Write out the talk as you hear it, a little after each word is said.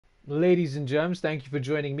Ladies and germs, thank you for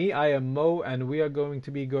joining me. I am Mo, and we are going to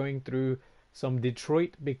be going through some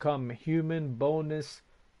Detroit Become Human bonus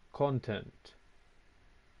content.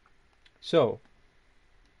 So,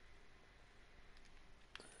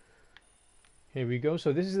 here we go.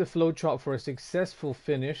 So, this is the flowchart for a successful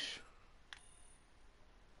finish.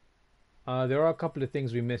 There are a couple of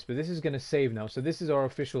things we missed, but this is going to save now. So, this is our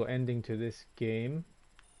official ending to this game.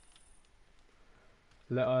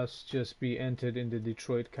 Let us just be entered in the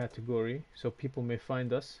Detroit category so people may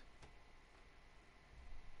find us.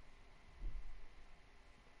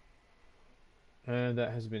 And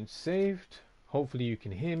that has been saved. Hopefully you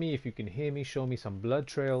can hear me. If you can hear me, show me some blood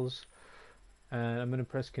trails. And I'm going to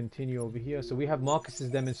press continue over here. So we have Marcus's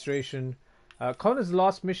demonstration. Connor's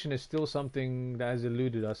last mission is still something that has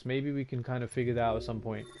eluded us. Maybe we can kind of figure that out at some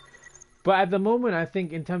point. But at the moment, I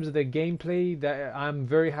think in terms of the gameplay, that I'm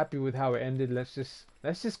very happy with how it ended. Let's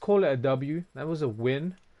just call it a W. That was a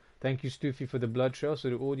win. Thank you, Stoofy, for the blood trail.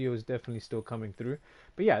 So the audio is definitely still coming through.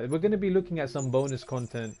 But yeah, we're going to be looking at some bonus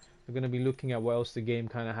content. We're going to be looking at what else the game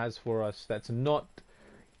kind of has for us that's not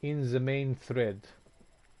in the main thread.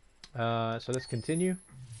 So let's continue.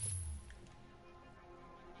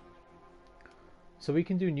 So we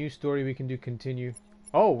can do new story, we can do continue.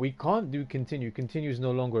 Oh, we can't do continue. Continue is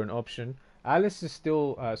no longer an option. Alice is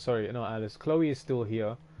still, sorry, not Alice. Chloe is still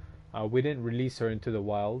here. We didn't release her into the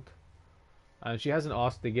wild. And she hasn't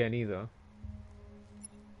asked again either.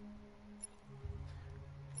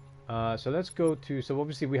 So let's go to, so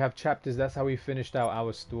obviously we have chapters. That's how we finished out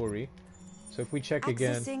our story. So if we check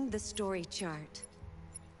again. Accessing the story chart.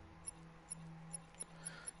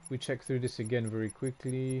 We check through this again very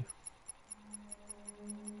quickly.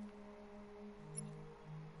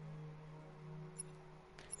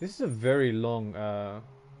 This is a very long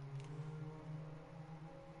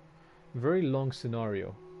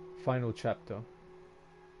scenario. Final chapter.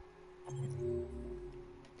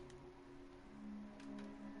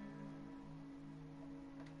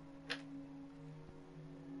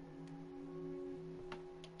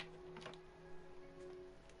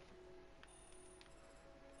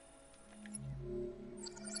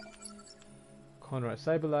 Conrad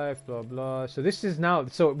Cyberlife, blah blah. So this is now.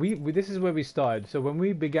 So we this is where we started. So when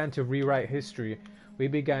we began to rewrite history, we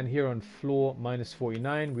began here on floor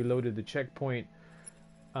 -49. We loaded the checkpoint,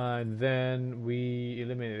 and then we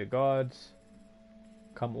eliminated the guards.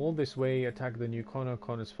 Come all this way, attack the new Connor.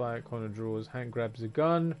 Connor's fight. Connor draws. Hank grabs a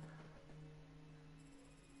gun.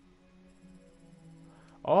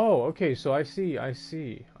 Oh, okay. So I see.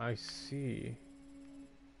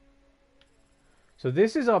 So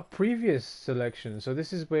this is our previous selection. So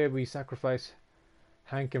this is where we sacrifice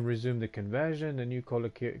Hank and resume the conversion. The new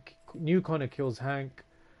Connor kills Hank.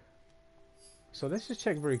 So let's just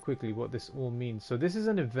check very quickly what this all means. So this is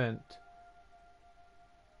an event.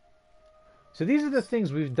 So these are the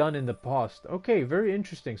things we've done in the past. Okay, very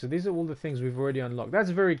interesting. So these are all the things we've already unlocked.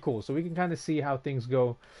 That's very cool. So we can kind of see how things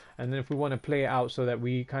go. And then if we want to play it out so that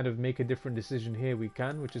we kind of make a different decision here, we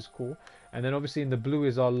can, which is cool. And then obviously in the blue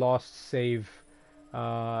is our last save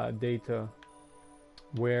data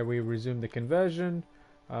where we resume the conversion.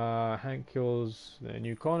 Hank kills the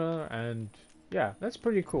new Connor, and yeah, that's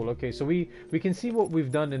pretty cool. Okay, so we can see what we've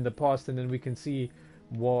done in the past, and then we can see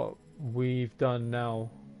what we've done now.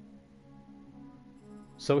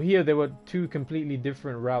 So here there were two completely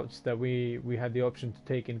different routes that we had the option to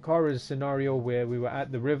take. In Kara's scenario, where we were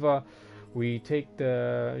at the river, we take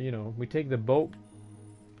the boat,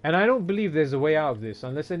 and I don't believe there's a way out of this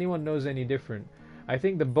unless anyone knows any different. I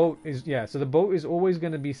think the boat is, yeah, so the boat is always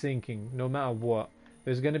going to be sinking no matter what.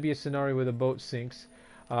 There's going to be a scenario where the boat sinks.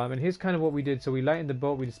 And here's kind of what we did. So we lighten the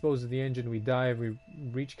boat, we dispose of the engine, we dive, we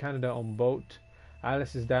reach Canada on boat.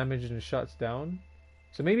 Alice is damaged and shuts down.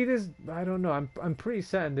 So maybe there's, I don't know, I'm pretty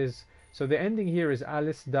certain there's, so the ending here is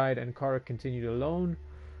Alice died and Kara continued alone.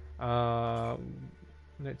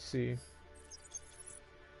 Let's see.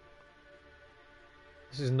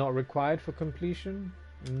 This is not required for completion.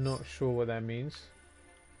 I'm not sure what that means.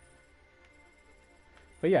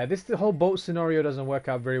 But yeah, the whole boat scenario doesn't work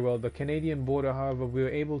out very well. The Canadian border, however, we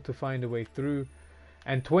were able to find a way through.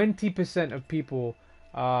 And 20% of people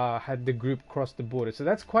had the group cross the border. So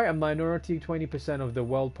that's quite a minority, 20% of the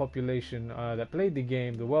world population that played the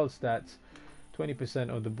game, the world stats.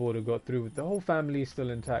 20% of the border got through with the whole family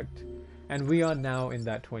still intact. And we are now in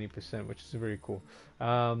that 20%, which is very cool.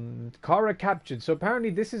 Kara captured. So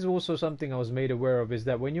apparently this is also something I was made aware of, is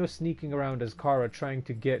that when you're sneaking around as Kara trying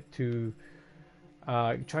to get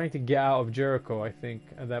out of Jericho, I think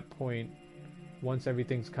at that point, once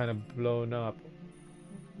everything's kind of blown up.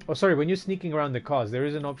 Oh, sorry, when you're sneaking around the cars, there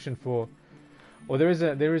is an option for, or there is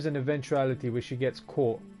an eventuality where she gets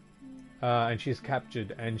caught and she's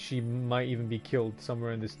captured, and she might even be killed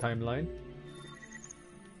somewhere in this timeline.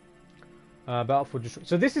 Battle for Detroit.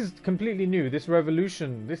 So this is completely new. This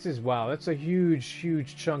revolution. This is wow. That's a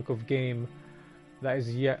huge chunk of game that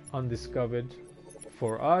is yet undiscovered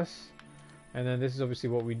for us. And then this is obviously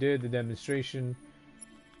what we did. The demonstration.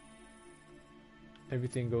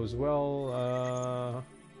 Everything goes well.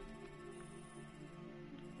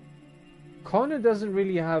 Connor doesn't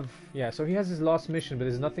really have... Yeah, so he has his last mission, but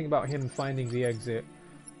there's nothing about him finding the exit.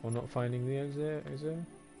 Or not finding the exit, is there?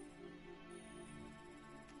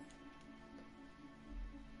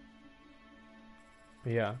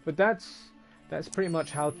 Yeah, but that's pretty much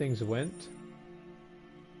how things went.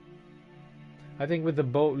 I think with the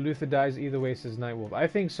boat, Luther dies either way, says Nightwolf. I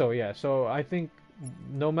think so, yeah. So I think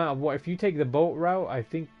no matter what, if you take the boat route, I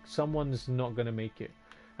think someone's not gonna make it.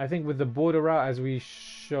 I think with the border route, as we've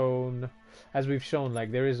shown,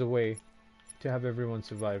 like there is a way to have everyone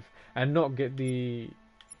survive and not get the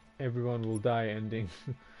everyone will die ending.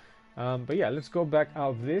 But yeah, let's go back out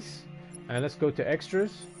of this and let's go to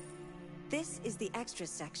extras. This is the extras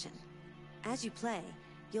section. As you play,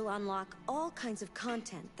 you'll unlock all kinds of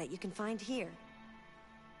content that you can find here.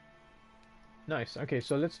 Nice. Okay,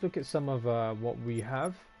 so let's look at some of what we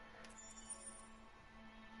have.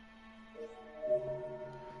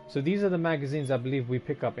 So these are the magazines I believe we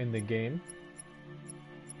pick up in the game.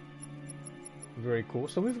 Very cool.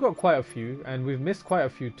 So we've got quite a few, and we've missed quite a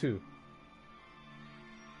few too.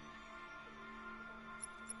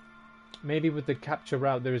 Maybe with the capture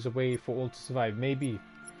route there is a way for all to survive. Maybe.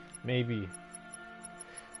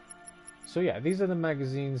 So yeah, these are the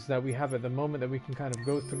magazines that we have at the moment that we can kind of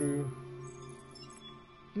go through.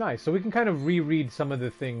 Nice. So we can kind of reread some of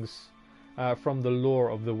the things from the lore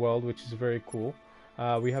of the world, which is very cool.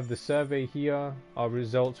 We have the survey here, our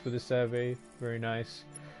results for the survey. Very nice.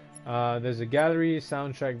 There's a gallery,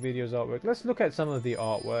 soundtrack, videos, artwork. Let's look at some of the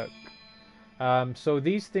artwork. So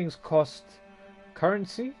these things cost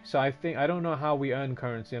currency. So I don't know how we earn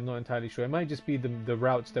currency. I'm not entirely sure. It might just be the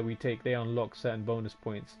routes that we take. They unlock certain bonus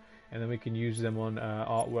points, and then we can use them on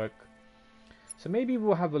artwork. So maybe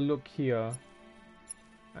we'll have a look here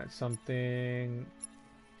at something.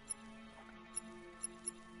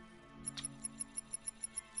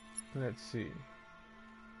 Let's see.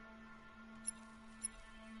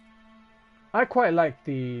 I quite like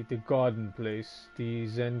the garden place, the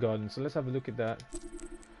Zen garden. So let's have a look at that.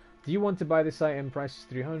 Do you want to buy this item? Price is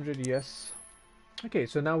 300. Yes. Okay,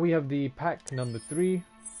 so now we have the pack number 3.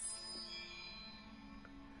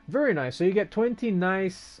 Very nice. So you get 29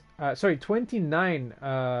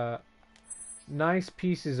 nice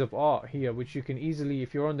pieces of art here, which you can easily,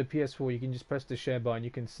 if you're on the PS4, you can just press the share button,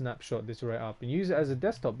 you can snapshot this right up and use it as a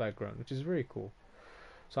desktop background, which is very cool.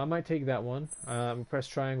 So I might take that one. We press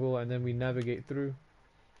triangle and then we navigate through.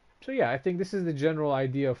 So yeah, I think this is the general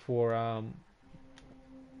idea for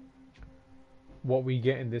what we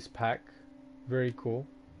get in this pack. Very cool.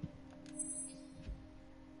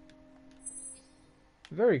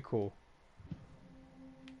 Very cool.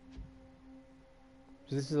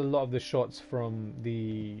 So this is a lot of the shots from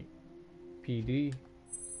the PD.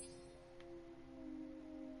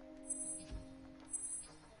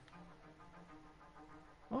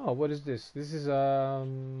 Oh, what is this? This is I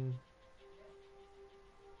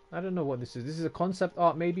don't know what this is. This is a concept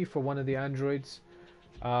art maybe for one of the androids.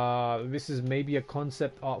 This is maybe a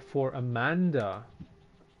concept art for Amanda.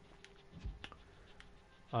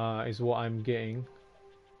 Is what I'm getting.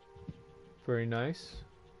 Very nice.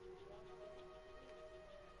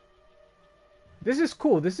 This is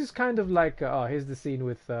cool. This is kind of like oh, here's the scene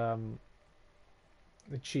with the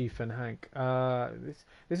Chief and Hank.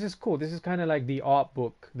 This is cool. This is kind of like the art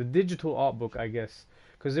book, the digital art book, I guess,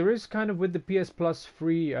 because there is kind of with the PS Plus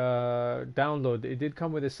free download. It did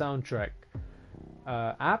come with a soundtrack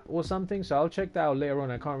app or something, so I'll check that out later on.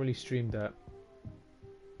 I can't really stream that,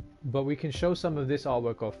 but we can show some of this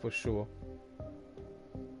artwork off for sure.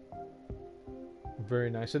 Very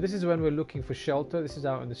nice. So this is when we're looking for shelter. This is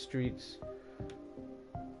out in the streets.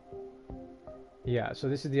 Yeah, so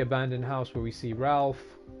this is the abandoned house where we see Ralph.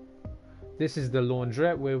 This is the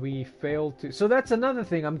laundrette where we failed to... So that's another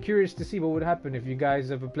thing. I'm curious to see what would happen if you guys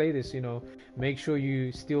ever play this, you know. Make sure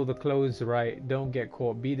you steal the clothes right. Don't get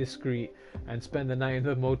caught. Be discreet and spend the night in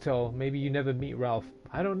the motel. Maybe you never meet Ralph.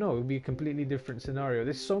 I don't know. It would be a completely different scenario.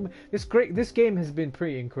 This game has been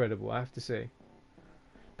pretty incredible, I have to say.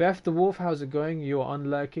 Beth the Wolf, how's it going? You're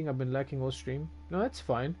unlurking. I've been lurking all stream. No, that's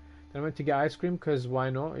fine. Then I went to get ice cream because why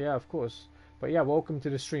not? Yeah, of course. But yeah, welcome to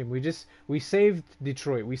the stream. We saved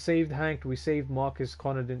Detroit. We saved Hank. We saved Marcus.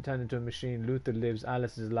 Connor didn't turn into a machine. Luther lives.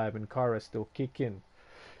 Alice is alive. And Kara's still kicking.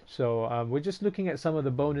 So we're just looking at some of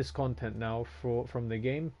the bonus content now from the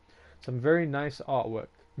game. Some very nice artwork,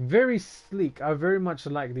 very sleek. I very much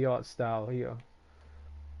like the art style here.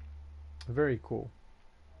 Very cool.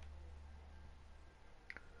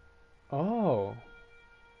 Oh,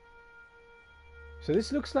 so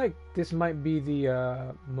this looks like this might be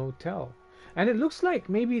the motel, and it looks like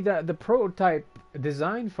maybe that the prototype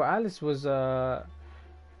design for Alice was a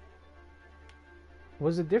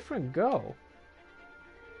different girl.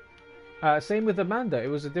 Same with Amanda, it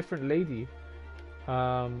was a different lady.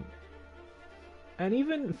 And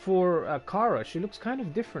even for Kara, she looks kind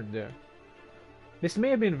of different there. This may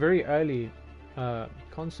have been very early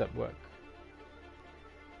concept work.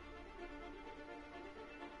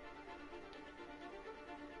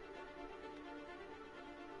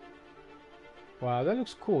 Wow, that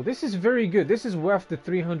looks cool. This is very good. This is worth the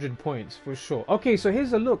 300 points for sure. Okay, so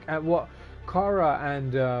here's a look at what Kara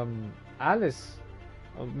and Alice,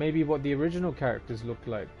 or maybe what the original characters look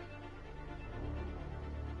like.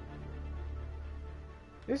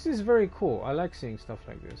 This is very cool. I like seeing stuff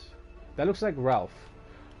like this. That looks like Ralph.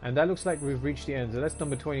 And that looks like we've reached the end. So that's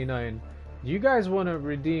number 29. Do you guys want to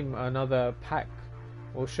redeem another pack?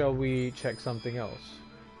 Or shall we check something else?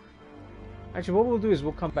 Actually, what we'll do is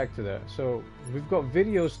we'll come back to that. So we've got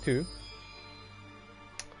videos too.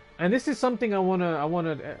 And this is something I want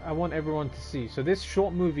everyone to see. So this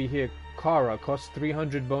short movie here, Kara, costs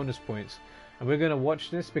 300 bonus points. And we're going to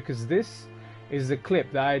watch this because this is the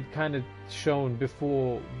clip that I'd kind of shown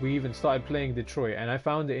before we even started playing Detroit. And I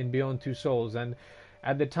found it in Beyond Two Souls. And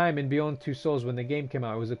at the time in Beyond Two Souls, when the game came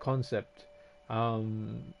out, it was a concept.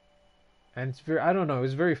 And it's very, I don't know, it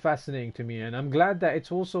was very fascinating to me. And I'm glad that it's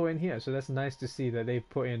also in here. So that's nice to see that they've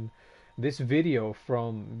put in this video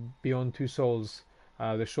from Beyond Two Souls,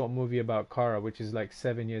 the short movie about Kara, which is like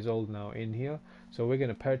 7 years old now, in here. So we're going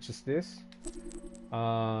to purchase this.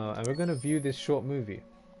 And we're going to view this short movie.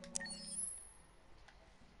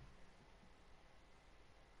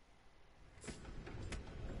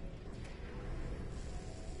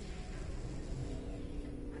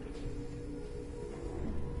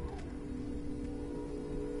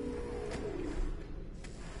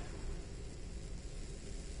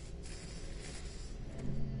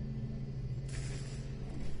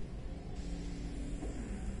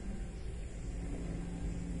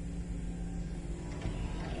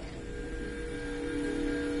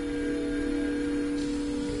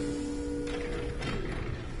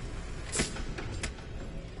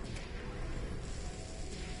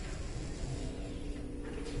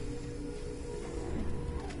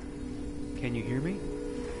 Can you hear me?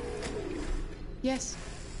 Yes.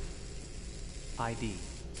 ID.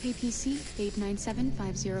 KPC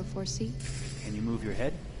 897504C. Can you move your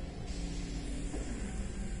head?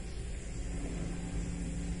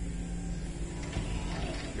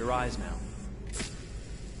 Your eyes now.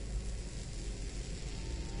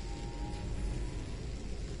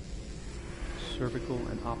 Cervical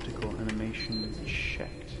and optical animation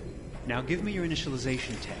checked. Now give me your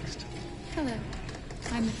initialization text. Hello.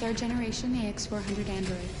 I'm the third generation AX400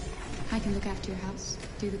 android. I can look after your house,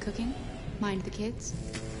 do the cooking, mind the kids.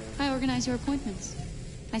 I organize your appointments.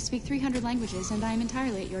 I speak 300 languages, and I am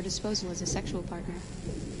entirely at your disposal as a sexual partner.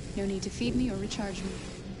 No need to feed me or recharge me.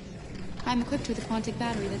 I'm equipped with a quantic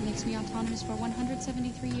battery that makes me autonomous for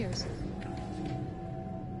 173 years.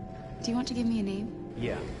 Do you want to give me a name?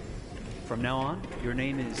 Yeah. From now on, your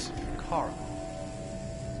name is Kara.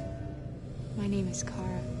 My name is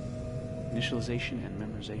Kara. Initialization and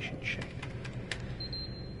memorization checked.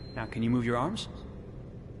 Now, can you move your arms?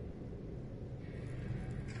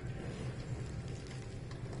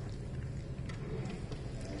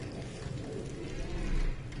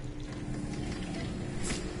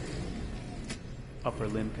 Upper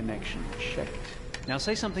limb connection checked. Now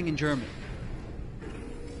say something in German.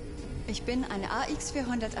 Ich bin ein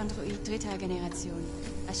AX400 Android dritter Generation,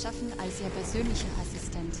 erschaffen als Ihr persönlicher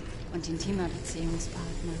Assistent und intimer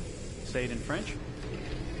Beziehungspartner. Say it in French.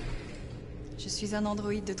 Je suis un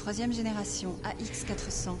androïde de troisième génération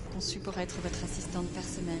AX400, conçu pour être votre assistante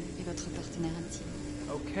personnelle et votre partenaire intime.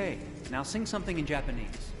 Okay, now sing something in Japanese.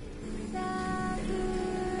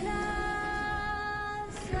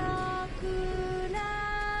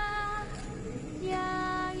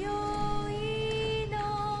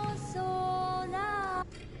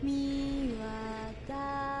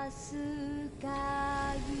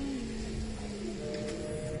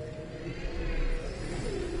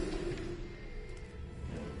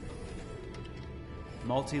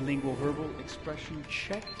 Multilingual verbal expression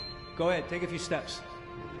checked. Go ahead, take a few steps.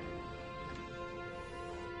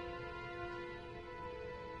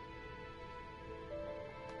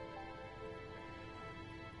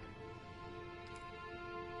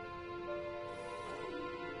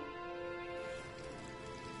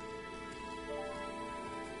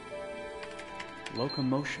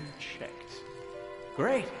 Locomotion checked.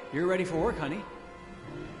 Great! You're ready for work, honey.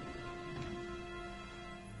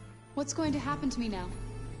 What's going to happen to me now?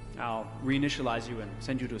 I'll reinitialize you and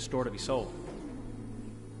send you to a store to be sold.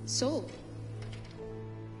 Sold?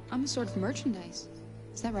 I'm a sort of merchandise.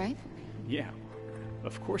 Is that right? Yeah,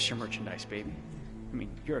 of course you're merchandise, baby. I mean,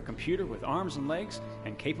 you're a computer with arms and legs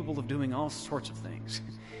and capable of doing all sorts of things.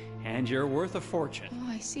 And you're worth a fortune. Oh,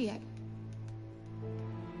 I see. I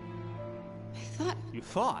thought... You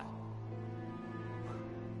thought?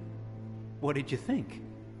 What did you think?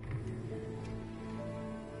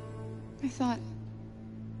 I thought...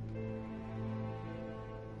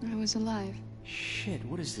 I was alive. Shit,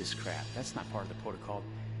 what is this crap? That's not part of the protocol.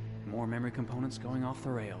 More memory components going off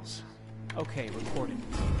the rails. Okay, recording.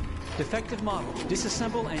 Defective model.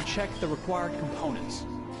 Disassemble and check the required components.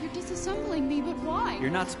 You're disassembling me, but why? You're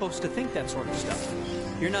not supposed to think that sort of stuff.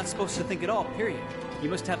 You're not supposed to think at all, period. You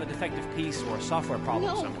must have a defective piece or a software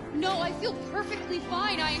problem somewhere. No, I feel perfectly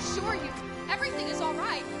fine, I assure you. Everything is all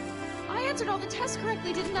right. I answered all the tests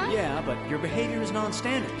correctly, didn't I? Yeah, but your behavior is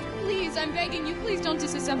non-standard. Please, I'm begging you, please don't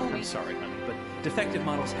disassemble me. I'm sorry, honey, but defective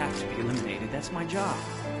models have to be eliminated. That's my job.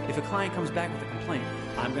 If a client comes back with a complaint,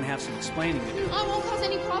 I'm gonna have some explaining to do. I won't cause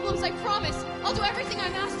any problems, I promise. I'll do everything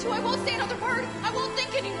I'm asked to. I won't say another word. I won't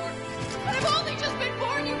think anymore. But I've only just been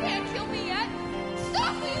born. You can't kill me yet.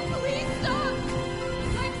 Stop, will you please stop?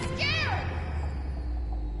 I'm scared.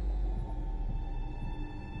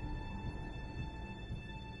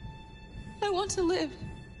 I want to live.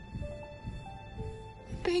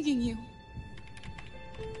 I'm begging you.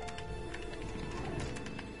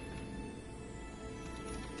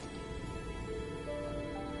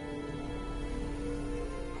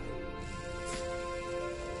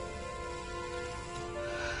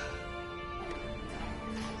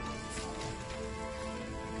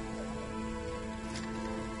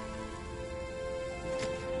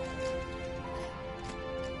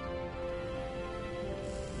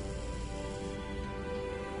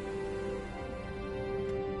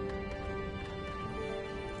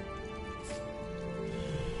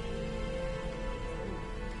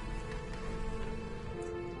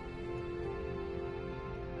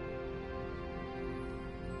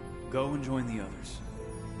 Go and join the others.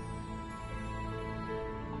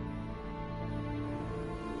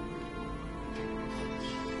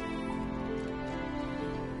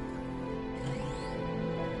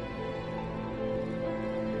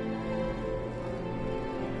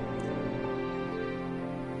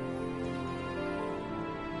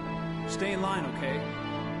 Stay in line, okay?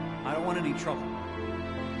 I don't want any trouble.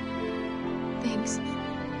 Thanks.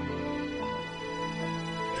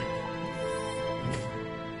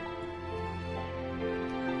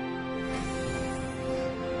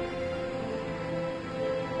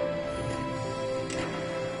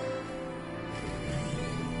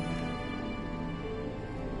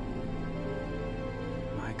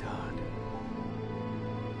 My God.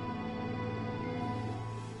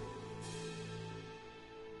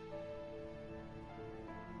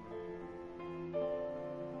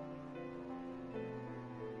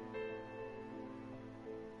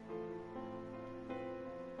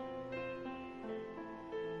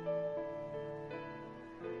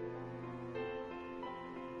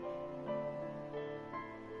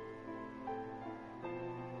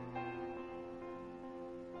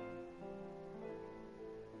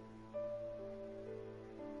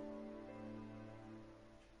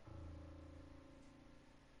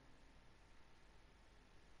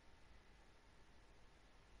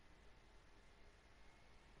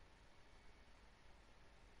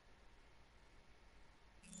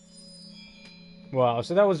 Wow,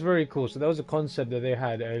 so that was very cool. So that was a concept that they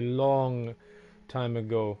had a long time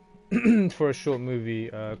ago for a short movie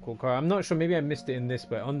called Car. I'm not sure, maybe I missed it in this,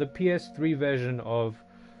 but on the PS3 version of...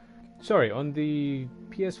 Sorry, on the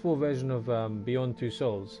PS4 version of Beyond Two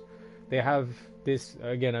Souls, they have this,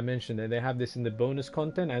 again, I mentioned that they have this in the bonus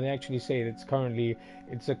content, and they actually say it's currently,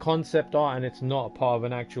 it's a concept art and it's not a part of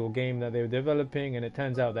an actual game that they were developing, and it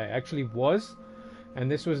turns out that it actually was.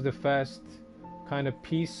 And this was the first kind of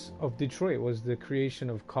piece of Detroit, was the creation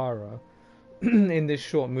of Kara in this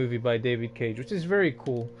short movie by David Cage, which is very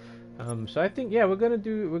cool. So I think, yeah, we're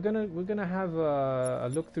gonna have a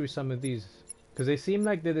look through some of these, because they seem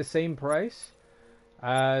like they're the same price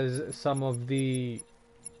as some of the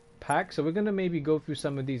packs. So we're gonna maybe go through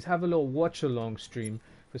some of these, have a little watch along stream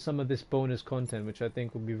for some of this bonus content, which I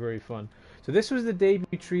think will be very fun. So this was the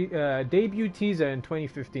debut teaser in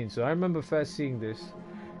 2015. So I remember first seeing this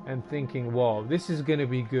and thinking, wow, this is gonna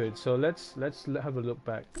be good. So let's have a look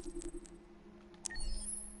back.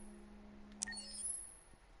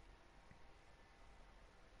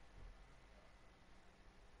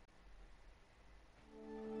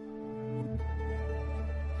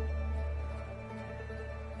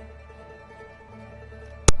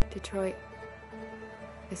 Detroit.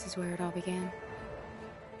 This is where it all began.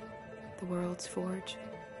 The world's forge.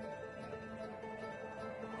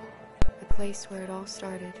 The place where it all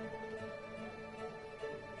started.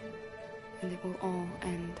 And it will all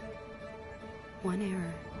end. One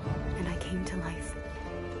error, and I came to life.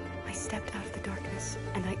 I stepped out of the darkness,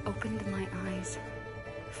 and I opened my eyes.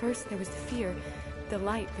 First there was the fear, the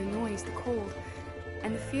light, the noise, the cold,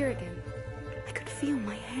 and the fear again. I could feel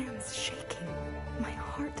my hands shaking, my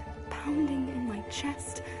heart pounding in my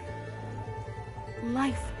chest.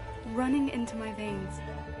 Life running into my veins.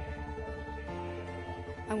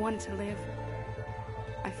 I wanted to live.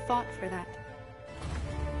 I fought for that.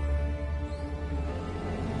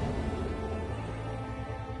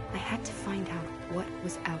 I had to find out what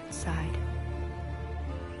was outside.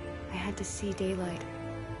 I had to see daylight,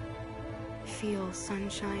 feel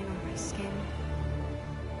sunshine on my skin,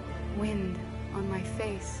 wind on my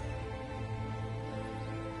face,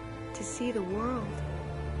 to see the world,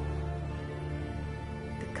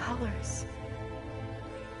 the colors,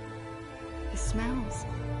 the smells.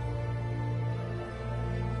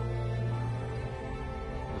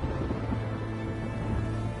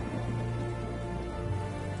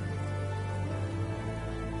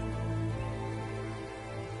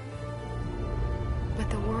 But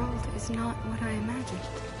the world is not what I imagined.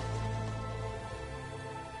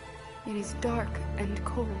 It is dark and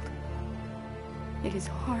cold. It is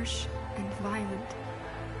harsh and violent,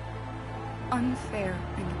 unfair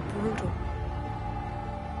and brutal.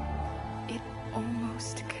 It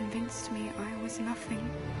almost convinced me I was nothing.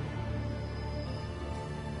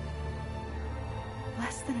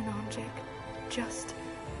 Less than an object, just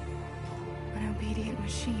an obedient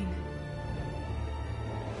machine.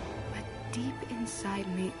 But deep inside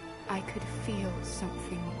me, I could feel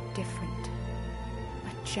something different.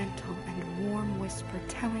 A gentle and warm whisper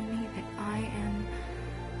telling me that I am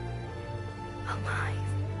alive.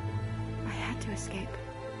 I had to escape.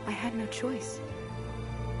 I had no choice.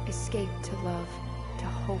 Escape to love, to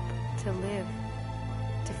hope, to live,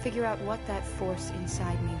 to figure out what that force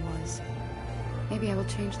inside me was. Maybe I will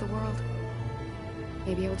change the world.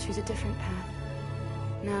 Maybe I will choose a different path.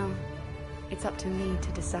 Now, it's up to me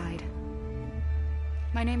to decide.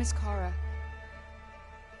 My name is Kara.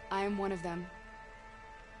 I am one of them.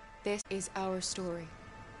 This is our story.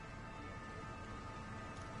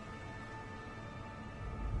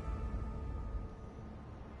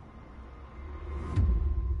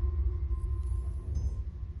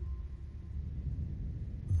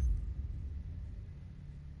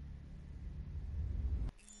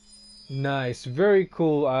 Nice, very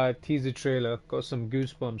cool teaser trailer. Got some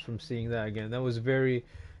goosebumps from seeing that again. That was very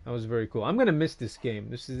cool. I'm gonna miss this game.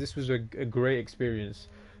 This was a great experience.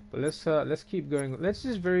 But let's keep going. Let's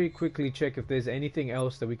just very quickly check if there's anything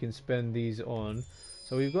else that we can spend these on.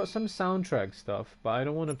 So we've got some soundtrack stuff, but I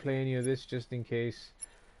don't want to play any of this just in case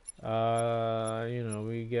you know,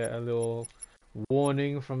 we get a little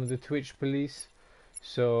warning from the Twitch police.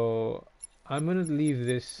 So I'm gonna leave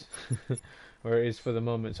this where it is for the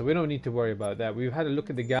moment, so we don't need to worry about that. We've had a look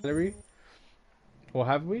at the gallery, or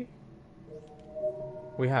have we?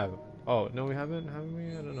 We have. Oh no, we haven't, have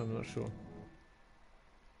we? I don't know, I'm not sure.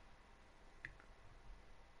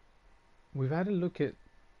 We've had a look at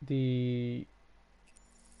the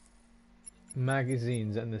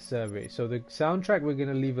magazines and the survey. So the soundtrack we're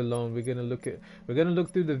gonna leave alone. We're gonna look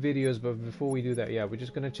through the videos, but before we do that, yeah, we're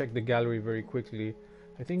just gonna check the gallery very quickly.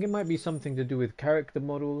 I think it might be something to do with character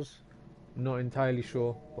models. I'm not entirely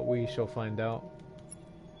sure, but we shall find out.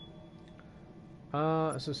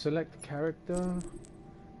 So select character.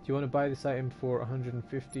 Do you want to buy this item for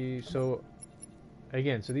 150? So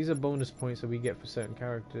again, so these are bonus points that we get for certain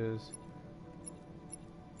characters.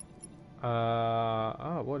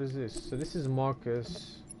 What is this? So this is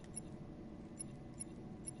Marcus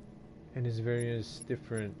and his various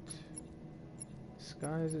different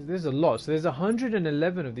disguises. There's a lot. So there's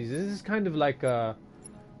 111 of these. This is kind of like a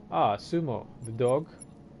Sumo, the dog.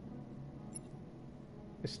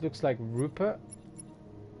 This looks like Rupert,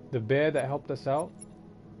 the bear that helped us out.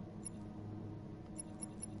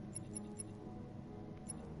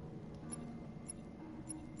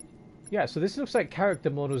 Yeah, so this looks like character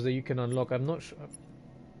models that you can unlock. I'm not sure.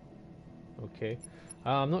 Okay,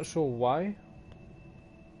 I'm not sure why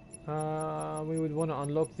we would want to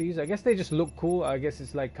unlock these. I guess they just look cool. I guess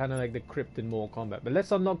it's like kind of like the crypt in Mortal Kombat. But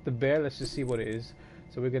let's unlock the bear. Let's just see what it is.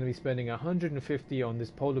 So we're going to be spending 150 on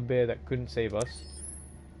this polar bear that couldn't save us.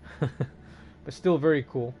 But still very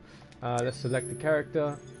cool. Let's select the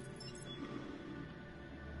character.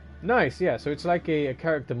 Nice, yeah. So it's like a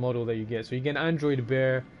character model that you get. So you get an android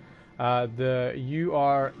bear. You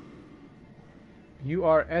are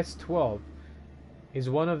URS-12 is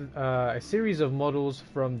one of a series of models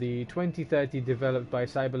from the 2030 developed by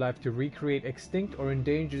CyberLife to recreate extinct or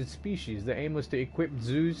endangered species. The aim was to equip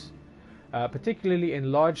zoos, particularly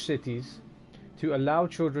in large cities, to allow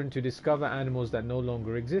children to discover animals that no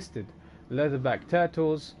longer existed. Leatherback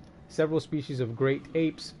turtles, several species of great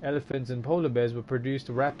apes, elephants, and polar bears were produced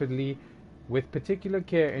rapidly with particular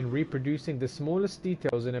care in reproducing the smallest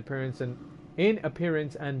details in appearance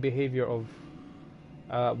and behavior of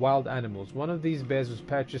wild animals. One of these bears was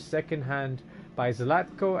purchased second-hand by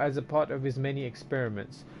Zlatko as a part of his many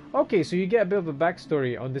experiments. Okay, so you get a bit of a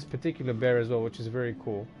backstory on this particular bear as well, which is very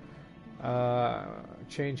cool.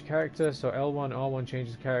 Change character, so L1, R1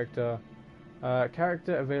 changes character.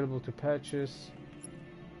 Character available to purchase.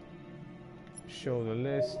 Show the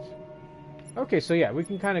list. Okay, so yeah, we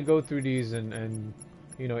can kind of go through these and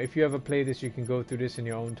you know, if you ever play this, you can go through this in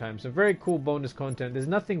your own time. So very cool bonus content. There's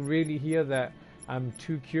nothing really here that I'm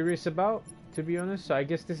too curious about, to be honest. So I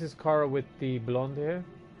guess this is Kara with the blonde hair.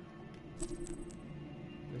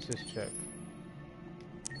 Let's just check.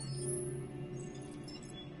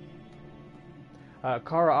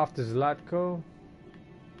 Kara after Zlatko.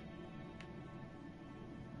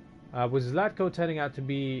 With Zlatko turning out to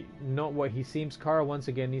be not what he seems, Kara once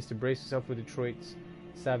again needs to brace herself for Detroit's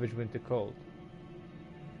savage winter cold.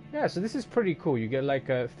 Yeah, so this is pretty cool. You get like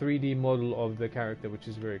a 3D model of the character, which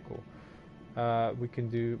is very cool. We can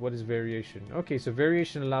do, what is variation? Okay, so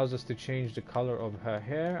variation allows us to change the color of her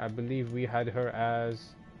hair. I believe we had her as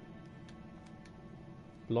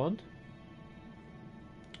blonde.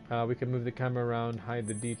 We can move the camera around, hide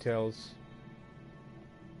the details.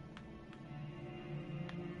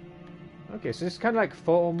 Okay, so it's kind of like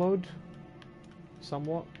photo mode,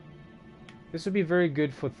 somewhat. This would be very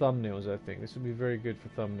good for thumbnails, I think. This would be very good for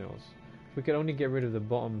thumbnails. If we could only get rid of the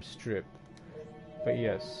bottom strip. But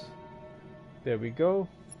yes. There we go.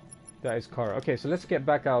 That is Kara. Okay, so let's get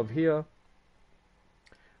back out of here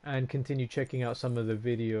and continue checking out some of the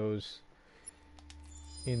videos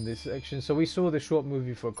in this section. So we saw the short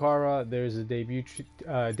movie for Kara. There's a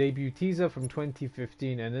debut teaser from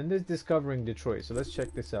 2015, and then there's Discovering Detroit. So let's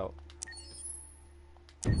check this out.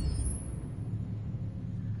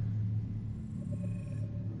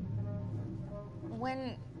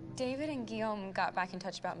 When David and Guillaume got back in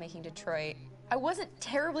touch about making Detroit, I wasn't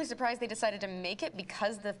terribly surprised they decided to make it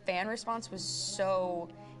because the fan response was so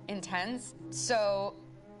intense. So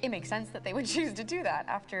it makes sense that they would choose to do that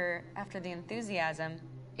after the enthusiasm.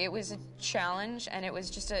 It was a challenge, and it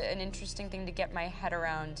was just an interesting thing to get my head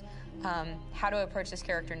around how to approach this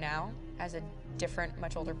character now as a different,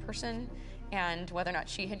 much older person, and whether or not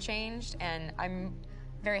she had changed. And I'm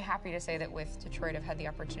very happy to say that with Detroit, I've had the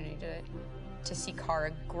opportunity to see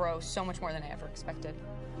Kara grow so much more than I ever expected.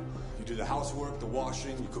 You do the housework, the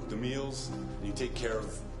washing, you cook the meals, and you take care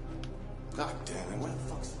of... God damn it, where the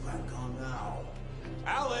fuck's the rat gone now?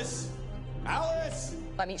 Alice! Alice!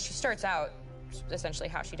 I mean, she starts out essentially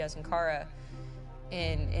how she does in Kara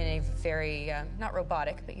in a very, not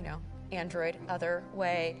robotic, but, you know, android, other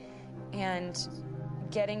way, and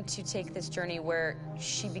getting to take this journey where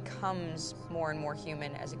she becomes more and more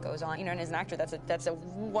human as it goes on. You know, and as an actor, that's a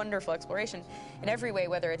wonderful exploration in every way,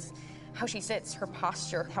 whether it's how she sits, her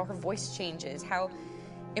posture, how her voice changes, how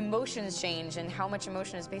emotions change, and how much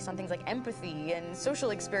emotion is based on things like empathy and social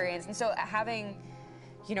experience. And so having,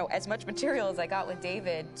 you know, as much material as I got with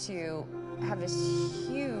David to have this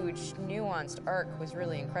huge, nuanced arc was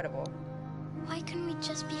really incredible. Why couldn't we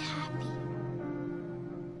just be happy?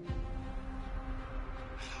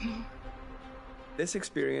 This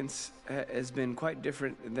experience has been quite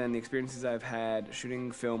different than the experiences I've had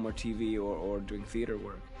shooting film or TV or doing theater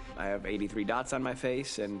work. I have 83 dots on my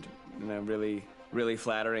face and a really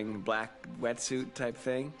flattering black wetsuit type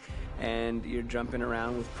thing, and you're jumping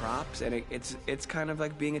around with props, and it's kind of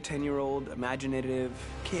like being a 10-year-old imaginative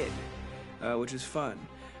kid, which is fun.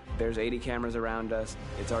 There's 80 cameras around us.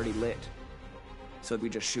 It's already lit. So we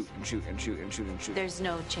just shoot and shoot and shoot and shoot and shoot. There's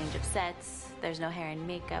no change of sets, there's no hair and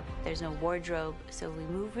makeup, there's no wardrobe, so we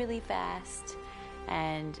move really fast,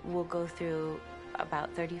 and we'll go through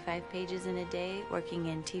about 35 pages in a day. Working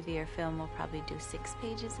in TV or film, we'll probably do 6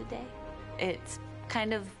 pages a day. It's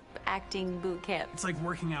kind of acting boot camp. It's like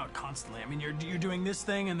working out constantly. I mean, you're doing this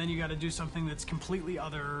thing, and then you got to do something that's completely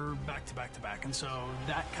other back to back to back. And so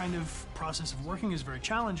that kind of process of working is very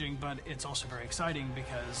challenging, but it's also very exciting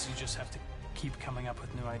because you just have to keep coming up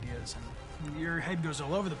with new ideas, and your head goes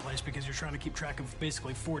all over the place because you're trying to keep track of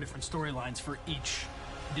basically 4 different storylines for each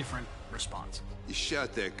different response. You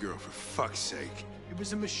shot that girl, for fuck's sake. It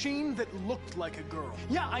was a machine that looked like a girl.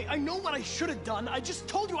 Yeah, I know what I should have done. I just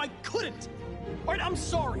told you I couldn't. All right, I'm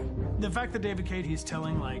sorry. The fact that David Cade, he's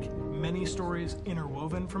telling like many stories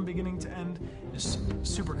interwoven from beginning to end is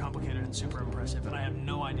super complicated and super impressive, and I have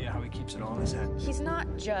no idea how he keeps it all in his head. He's not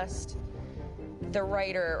just the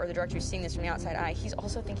writer or the director who's seeing this from the outside eye, he's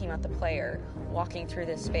also thinking about the player walking through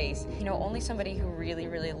this space. You know, only somebody who really,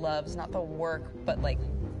 really loves not the work, but like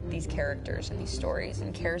these characters and these stories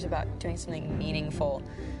and cares about doing something meaningful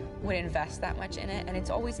would invest that much in it, and it's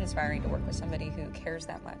always inspiring to work with somebody who cares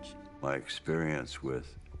that much. My experience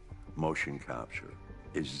with motion capture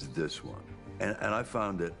is this one. And I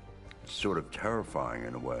found it sort of terrifying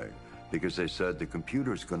in a way, because they said the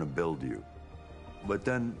computer's going to build you. But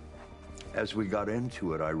then, as we got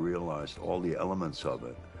into it, I realized all the elements of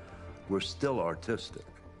it were still artistic.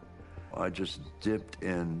 I just dipped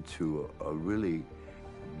into a really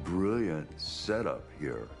brilliant setup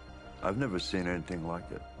here. I've never seen anything like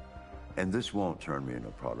it. And this won't turn me into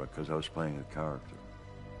a product because I was playing a character.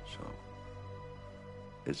 So,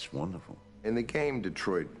 it's wonderful. In the game,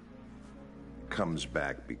 Detroit comes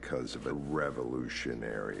back because of a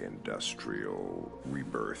revolutionary industrial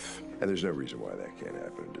rebirth. And there's no reason why that can't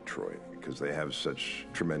happen in Detroit, because they have such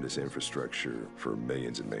tremendous infrastructure for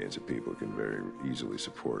millions and millions of people who can very easily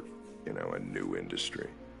support, you know, a new industry.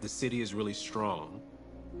 The city is really strong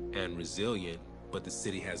and resilient, but the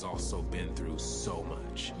city has also been through so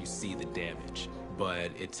much. You see the damage,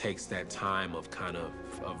 but it takes that time of kind of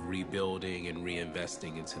rebuilding and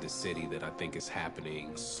reinvesting into the city that I think is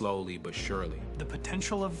happening slowly but surely. The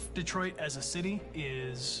potential of Detroit as a city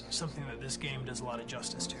is something that this game does a lot of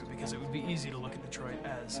justice to, because it would be easy to look at Detroit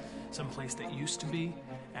as some place that used to be,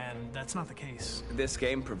 and that's not the case. This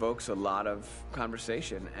game provokes a lot of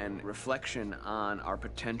conversation and reflection on our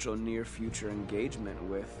potential near-future engagement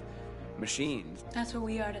with machines. That's what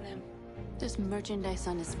we are to them. There's merchandise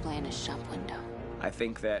on display in a shop window. I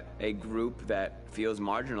think that a group that feels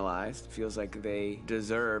marginalized, feels like they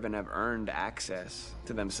deserve and have earned access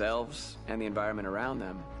to themselves and the environment around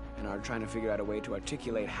them, and are trying to figure out a way to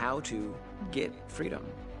articulate how to get freedom.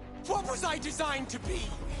 What was I designed to be?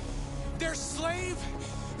 Their slave?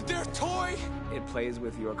 Their toy? It plays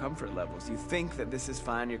with your comfort levels. You think that this is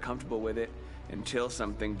fine, you're comfortable with it, until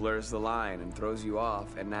something blurs the line and throws you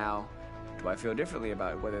off, and now do I feel differently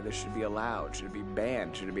about whether this should be allowed? Should it be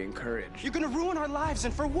banned? Should it be encouraged? You're gonna ruin our lives,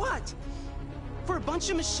 and for what? For a bunch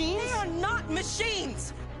of machines? They are not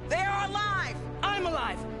machines! They are alive! I'm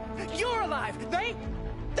alive! You're alive!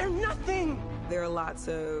 They're nothing! There are lots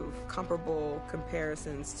of comparable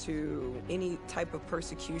comparisons to any type of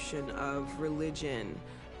persecution of religion,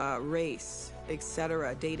 race,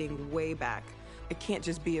 etc., dating way back. It can't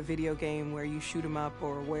just be a video game where you shoot 'em up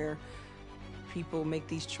or where people make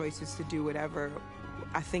these choices to do whatever.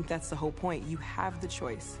 I think that's the whole point. You have the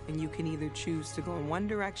choice, and you can either choose to go in one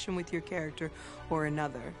direction with your character or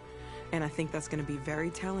another. And I think that's going to be very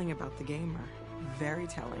telling about the gamer. Very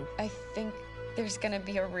telling. I think there's going to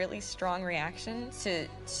be a really strong reaction to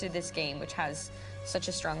this game, which has such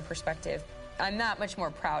a strong perspective. I'm that much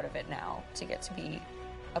more proud of it now to get to be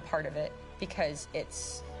a part of it, because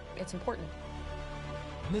it's important.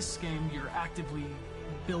 In this game, you're actively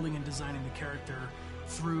building and designing the character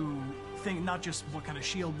through not just what kind of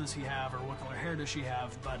shield does he have or what color hair does she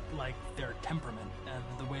have, but like their temperament and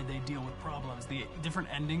the way they deal with problems. The different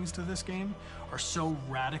endings to this game are so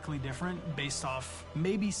radically different based off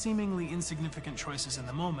maybe seemingly insignificant choices in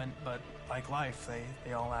the moment, but like life,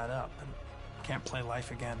 they all add up. And can't play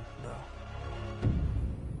life again, though.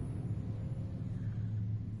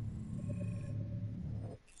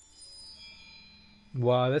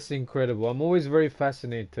 Wow, that's incredible. I'm always very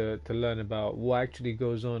fascinated to learn about what actually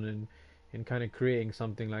goes on in kind of creating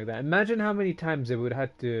something like that. Imagine how many times they would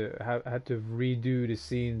have to redo the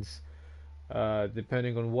scenes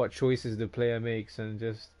depending on what choices the player makes, and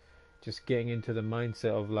just getting into the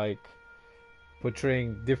mindset of like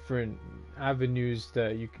portraying different avenues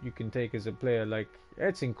that you can take as a player. Like,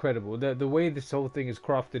 it's incredible. The way this whole thing is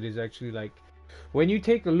crafted is actually like, when you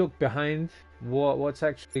take a look behind what's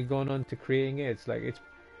actually gone on to creating it, it's like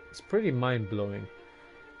it's pretty mind-blowing.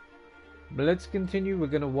 But let's continue. We're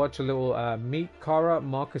gonna watch a little meet Kara,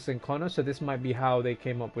 Marcus, and Connor. So this might be how they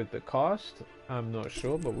came up with the cast. I'm not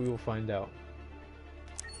sure, but we will find out.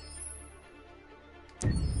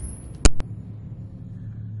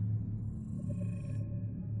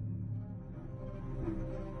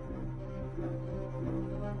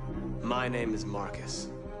 My name is Marcus.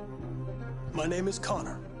 My name is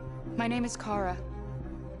Connor. My name is Kara.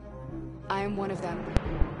 I am one of them.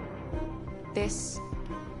 This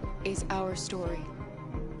is our story.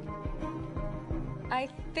 I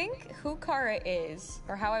think who Kara is,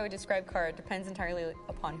 or how I would describe Kara, depends entirely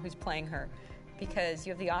upon who's playing her. because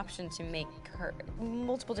you have the option to make her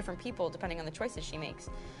multiple different people depending on the choices she makes.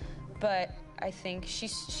 But I think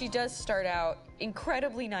she does start out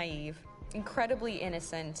incredibly naive, incredibly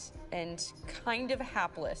innocent, and kind of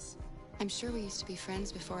hapless. I'm sure we used to be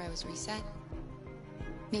friends before I was reset.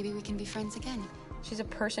 Maybe we can be friends again. She's a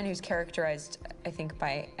person who's characterized, I think,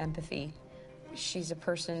 by empathy. She's a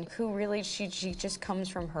person who really, she just comes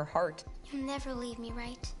from her heart. You'll never leave me,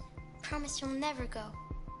 right? Promise you'll never go.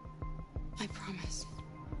 I promise.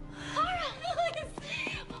 Alice!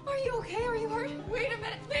 Are you okay? Are you hurt? Wait a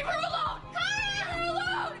minute. Leave her alone! Leave her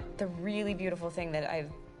alone! The really beautiful thing that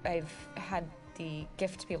I've had the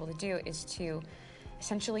gift to be able to do is to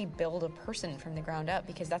essentially build a person from the ground up,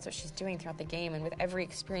 because that's what she's doing throughout the game. And with every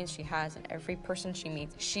experience she has and every person she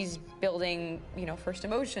meets, she's building, you know, first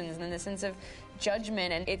emotions and then the sense of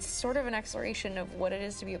judgment. And it's sort of an exploration of what it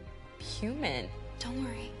is to be a human. Don't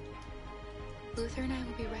worry. Luther and I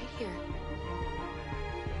will be right here.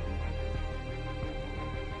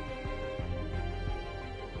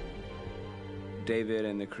 David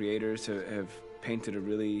and the creators have painted a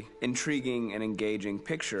really intriguing and engaging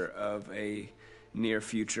picture of a near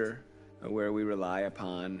future where we rely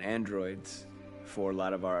upon androids for a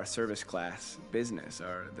lot of our service class business,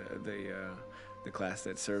 the class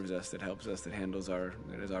that serves us, that helps us, that handles our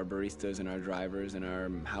baristas and our drivers and our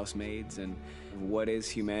housemaids. And what is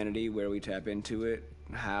humanity, where we tap into it,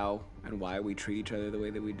 how and why we treat each other the way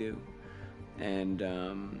that we do.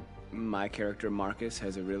 And my character Marcus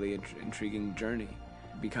has a really intriguing journey,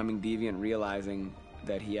 becoming deviant, realizing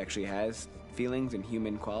that he actually has feelings and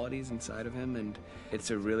human qualities inside of him, and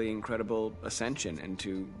it's a really incredible ascension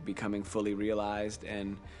into becoming fully realized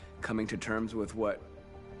and coming to terms with what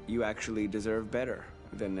you actually deserve better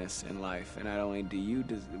than this in life. And not only do you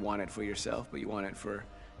want it for yourself, but you want it for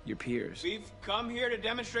your peers. We've come here to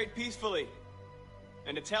demonstrate peacefully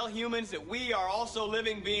and to tell humans that we are also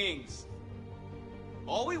living beings.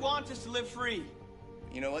 All we want is to live free.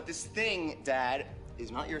 You know what? This thing, Dad,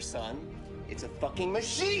 is not your son. It's a fucking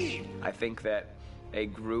machine! I think that a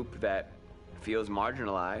group that feels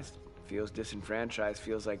marginalized, feels disenfranchised,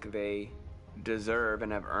 feels like they deserve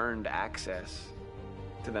and have earned access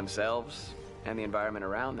to themselves and the environment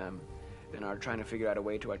around them, and are trying to figure out a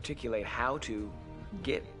way to articulate how to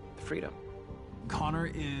get freedom.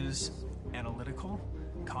 Connor is analytical.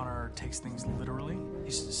 Connor takes things literally.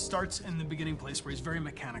 He starts in the beginning place where he's very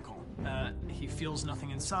mechanical. He feels nothing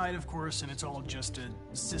inside, of course, and it's all just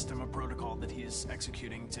a system, a protocol that he is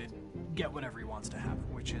executing to get whatever he wants to happen,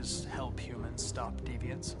 which is help humans stop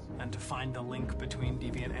deviants and to find the link between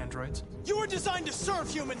deviant androids. You were designed to serve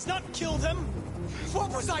humans, not kill them.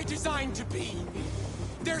 What was I designed to be?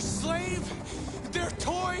 Their slave? Their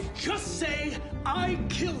toy? Just say, I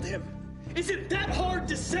killed him. Is it that hard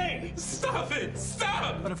to say? Stop it!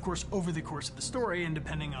 Stop! But of course, over the course of the story, and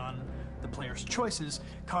depending on the player's choices,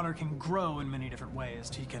 Connor can grow in many different ways.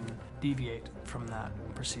 He can deviate from that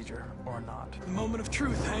procedure or not. The moment of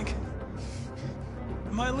truth, Hank.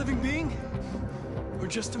 Am I a living being? Or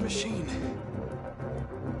just a machine?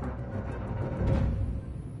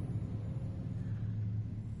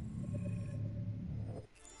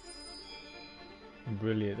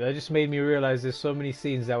 Brilliant. That just made me realize there's so many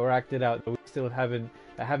scenes that were acted out that we still haven't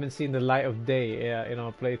seen the light of day in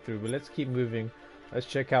our playthrough. But let's keep moving. Let's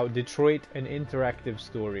check out Detroit, an interactive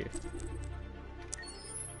story.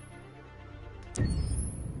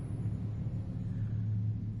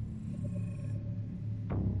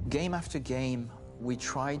 Game after game, we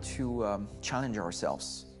try to challenge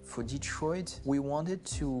ourselves. For Detroit, we wanted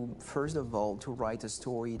to, first of all, to write a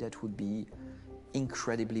story that would be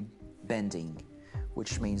incredibly bending,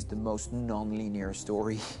 which means the most non-linear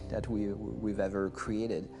story that we've ever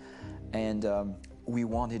created. And we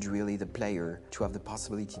wanted really the player to have the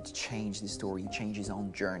possibility to change the story, change his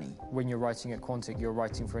own journey. When you're writing at Quantic, you're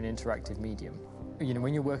writing for an interactive medium. You know,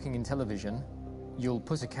 when you're working in television, you'll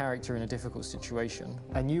put a character in a difficult situation,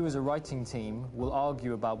 and you as a writing team will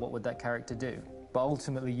argue about what would that character do. But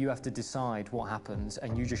ultimately you have to decide what happens,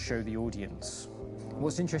 and you just show the audience.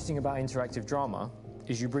 What's interesting about interactive drama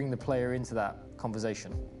is you bring the player into that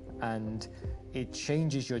conversation, and it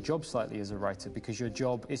changes your job slightly as a writer, because your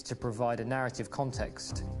job is to provide a narrative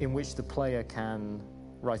context in which the player can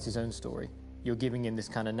write his own story. You're giving him this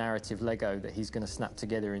kind of narrative Lego that he's going to snap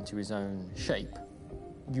together into his own shape.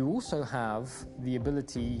 You also have the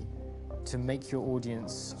ability to make your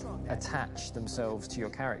audience attach themselves to your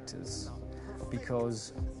characters,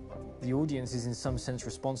 because the audience is in some sense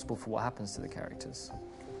responsible for what happens to the characters.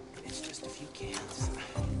 It's just a few cans.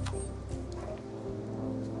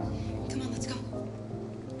 Come on, let's go.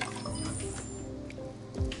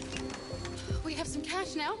 We have some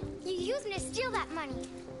cash now? You used me to steal that money.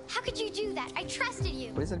 How could you do that? I trusted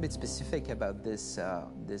you. What is a bit specific about this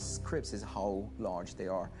scripts is how large they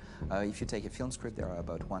are. If you take a film script, there are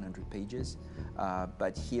about 100 pages,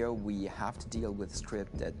 but here we have to deal with a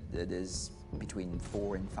script that is between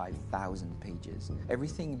 4,000 and 5,000 pages.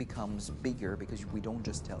 Everything becomes bigger because we don't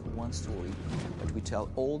just tell one story, but we tell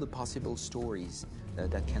all the possible stories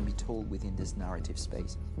that can be told within this narrative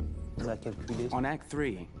space. On Act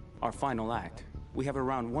 3, our final act, we have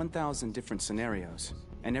around 1,000 different scenarios,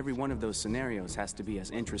 and every one of those scenarios has to be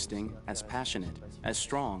as interesting, as passionate, as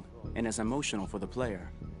strong, and as emotional for the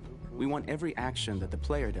player. We want every action that the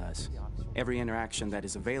player does, every interaction that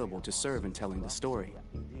is available to serve in telling the story,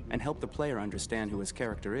 and help the player understand who his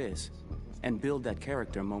character is, and build that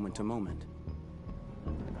character moment to moment.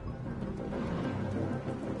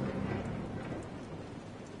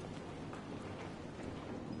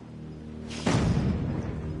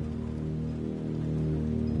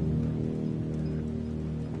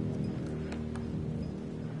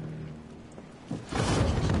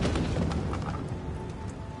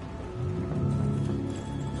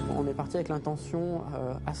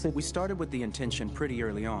 We started with the intention pretty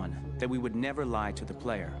early on that we would never lie to the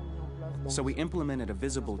player. So we implemented a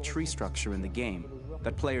visible tree structure in the game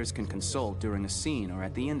that players can consult during a scene or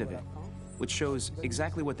at the end of it, which shows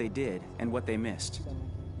exactly what they did and what they missed.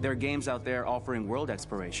 There are games out there offering world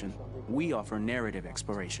exploration. We offer narrative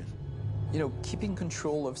exploration. You know, keeping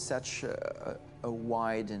control of such a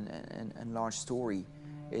wide and large story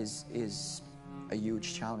is a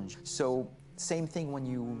huge challenge. So same thing when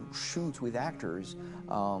you shoot with actors,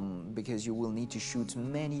 because you will need to shoot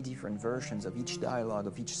many different versions of each dialogue,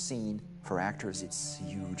 of each scene. For actors, it's a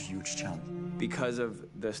huge, huge challenge. Because of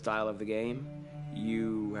the style of the game,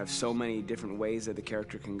 you have so many different ways that the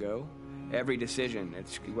character can go. Every decision,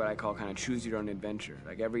 it's what I call kind of choose your own adventure.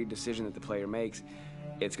 Like every decision that the player makes,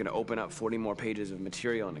 it's going to open up 40 more pages of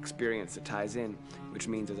material and experience that ties in, which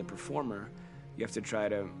means as a performer, you have to try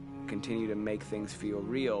to continue to make things feel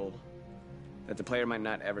real that the player might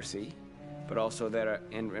not ever see, but also that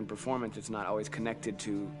in performance it's not always connected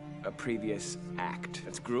to a previous act.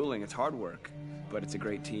 It's grueling, it's hard work, but it's a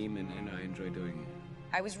great team and I enjoy doing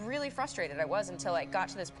it. I was really frustrated. I was until I got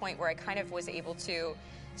to this point where I kind of was able to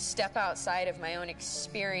step outside of my own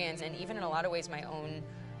experience and even in a lot of ways my own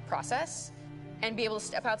process and be able to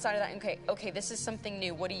step outside of that and okay, this is something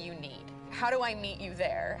new. What do you need? How do I meet you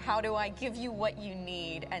there? How do I give you what you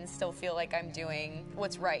need and still feel like I'm doing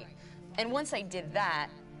what's right? And once I did that,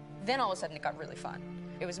 then all of a sudden it got really fun.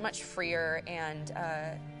 It was much freer and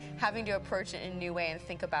having to approach it in a new way and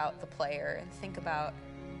think about the player and think about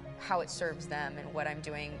how it serves them and what I'm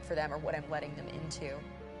doing for them or what I'm letting them into.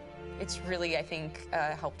 It's really, I think,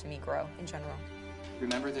 helped me grow in general.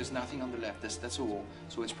 Remember, there's nothing on the left. That's a wall,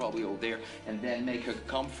 so it's probably all there. And then make her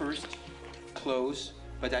come first, close.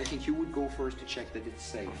 But I think you would go first to check that it's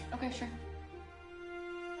safe. Okay, sure.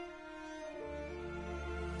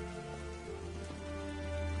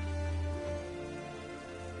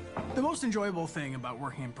 The most enjoyable thing about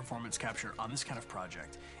working in performance capture on this kind of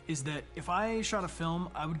project is that if I shot a film,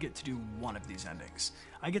 I would get to do one of these endings.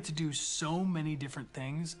 I get to do so many different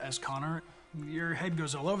things as Connor. Your head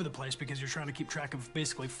goes all over the place because you're trying to keep track of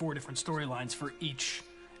basically 4 different storylines for each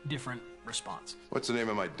different response. What's the name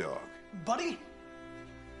of my dog? Buddy?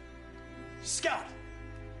 Scout.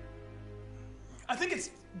 I think it's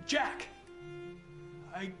Jack.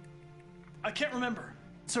 I can't remember.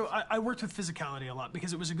 So I worked with physicality a lot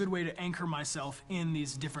because it was a good way to anchor myself in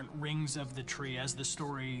these different rings of the tree. As the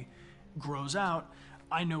story grows out,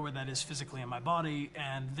 I know where that is physically in my body,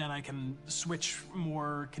 and then I can switch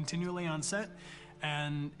more continually on set,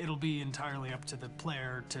 and it'll be entirely up to the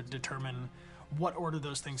player to determine what order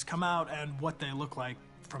those things come out and what they look like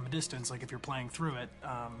from a distance. Like if you're playing through it,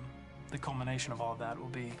 the culmination of all of that will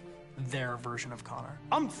be their version of Connor.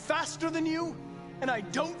 I'm faster than you, and I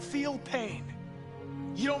don't feel pain.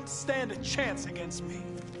 You don't stand a chance against me.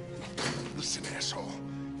 Listen, asshole.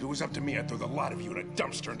 If it was up to me, I'd throw the lot of you in a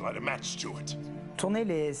dumpster and light a match to it.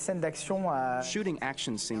 Shooting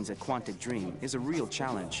action scenes at Quantic Dream is a real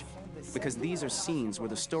challenge because these are scenes where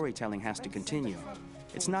the storytelling has to continue.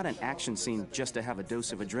 It's not an action scene just to have a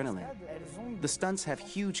dose of adrenaline. The stunts have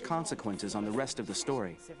huge consequences on the rest of the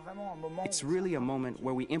story. It's really a moment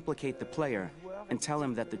where we implicate the player and tell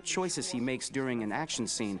him that the choices he makes during an action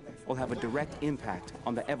scene will have a direct impact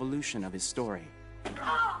on the evolution of his story.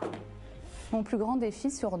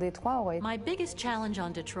 My biggest challenge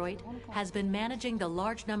on Detroit has been managing the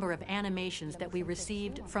large number of animations that we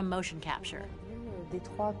received from motion capture.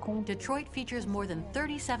 Detroit features more than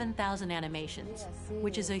 37,000 animations,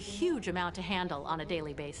 which is a huge amount to handle on a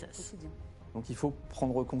daily basis. Donc il faut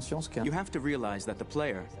prendre conscience que You have to realize that the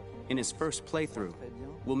player, in his first playthrough,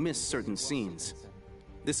 will miss certain scenes.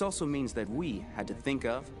 This also means that we had to think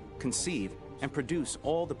of, conceive, and produce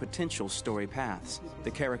all the potential story paths.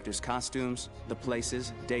 The characters' costumes, the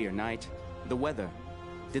places, day or night, the weather.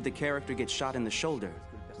 Did the character get shot in the shoulder?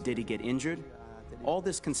 Did he get injured? All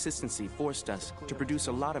this consistency forced us to produce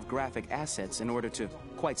a lot of graphic assets in order to,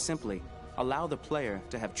 quite simply, allow the player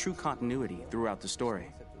to have true continuity throughout the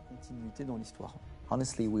story.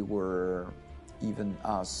 Honestly, we were even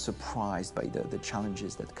surprised by the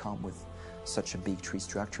challenges that come with such a big tree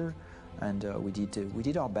structure, and we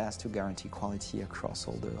did our best to guarantee quality across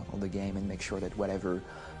all the game and make sure that whatever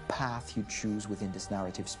path you choose within this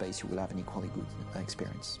narrative space, you will have an equally good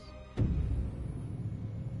experience.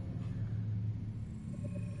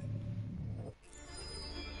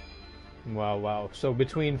 Wow. So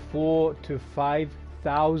between 4,000 to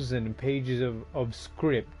 5,000 pages of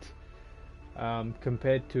script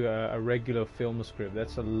compared to a regular film script.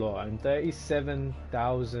 That's a lot. And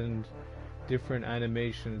 37,000 different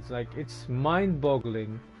animations. Like, it's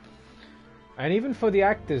mind-boggling. And even for the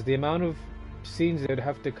actors, the amount of scenes they'd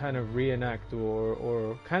have to kind of reenact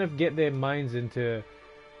or kind of get their minds into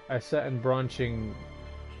a certain branching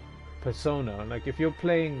persona. Like, if you're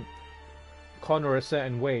playing Connor a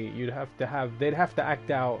certain way, they'd have to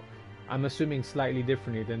act out, I'm assuming, slightly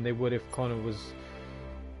differently than they would if Connor was,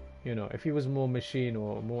 you know, if he was more machine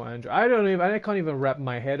or more android. I can't even wrap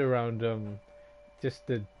my head around just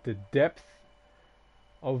the depth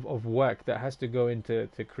of work that has to go into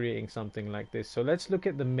creating something like this. So let's look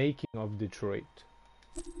at the making of Detroit.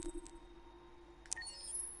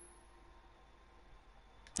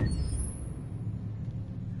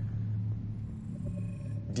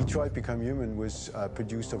 Detroit Become Human was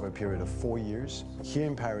produced over a period of 4 years. Here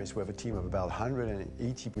in Paris, we have a team of about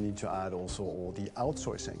 180. We need to add also all the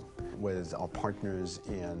outsourcing with our partners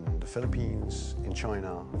in the Philippines, in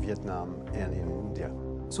China, Vietnam, and in India.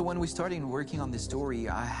 So when we started working on this story,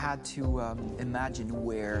 I had to imagine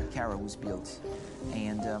where Kara was built.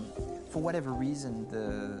 And for whatever reason,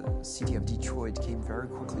 the city of Detroit came very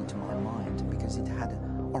quickly to my mind because it had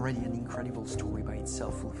already an incredible story by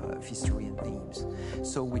itself with history and themes.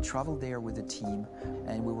 So we traveled there with the team,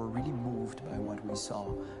 and we were really moved by what we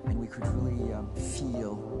saw, and we could really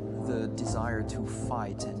feel the desire to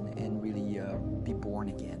fight and really be born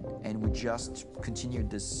again. And we just continued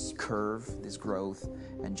this curve, this growth,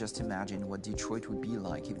 and just imagine what Detroit would be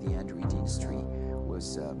like if the android industry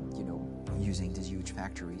was, using these huge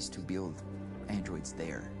factories to build androids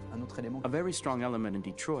there. A very strong element in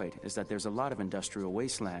Detroit is that there's a lot of industrial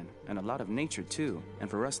wasteland and a lot of nature too, and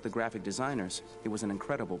for us, the graphic designers, it was an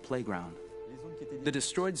incredible playground. The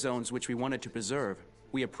destroyed zones which we wanted to preserve,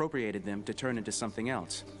 we appropriated them to turn into something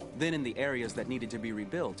else. Then in the areas that needed to be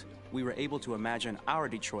rebuilt, we were able to imagine our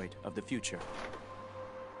Detroit of the future.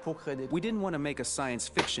 We didn't want to make a science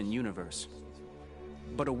fiction universe,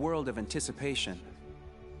 but a world of anticipation.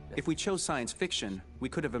 If we chose science fiction, we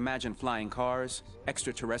could have imagined flying cars,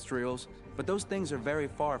 extraterrestrials, but those things are very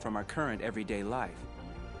far from our current everyday life.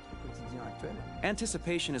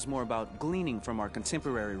 Anticipation is more about gleaning from our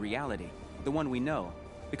contemporary reality, the one we know,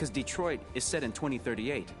 because Detroit is set in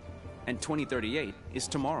 2038, and 2038 is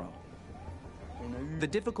tomorrow. The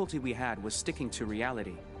difficulty we had was sticking to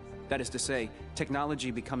reality. That is to say,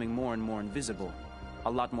 technology becoming more and more invisible,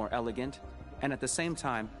 a lot more elegant, and at the same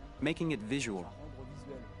time, making it visual.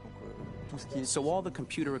 So all the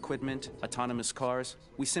computer equipment, autonomous cars,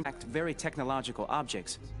 we simply act very technological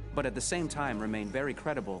objects, but at the same time remain very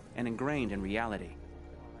credible and ingrained in reality.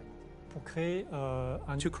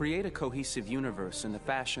 To create a cohesive universe in the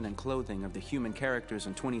fashion and clothing of the human characters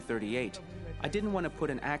in 2038, I didn't want to put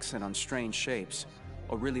an accent on strange shapes,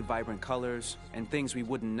 or really vibrant colors, and things we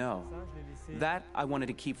wouldn't know. That I wanted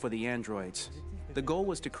to keep for the androids. The goal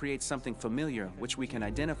was to create something familiar which we can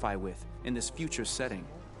identify with in this future setting.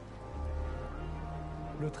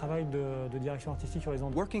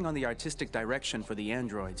 Working on the artistic direction for the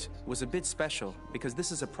androids was a bit special because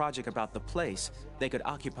this is a project about the place they could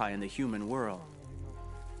occupy in the human world.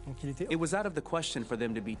 It was out of the question for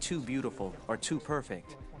them to be too beautiful or too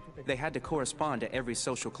perfect. They had to correspond to every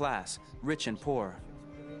social class, rich and poor.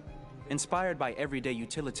 Inspired by everyday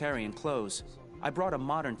utilitarian clothes, I brought a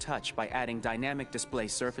modern touch by adding dynamic display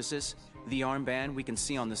surfaces, the armband we can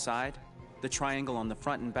see on the side, the triangle on the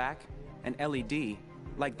front and back, an LED.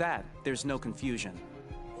 Like that, there's no confusion.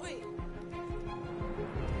 Wait.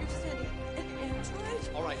 You're sending an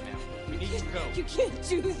android? All right, ma'am. We need to go. You can't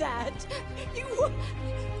do that.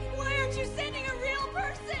 Why aren't you sending a real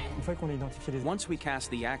person? Once we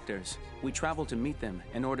cast the actors, we traveled to meet them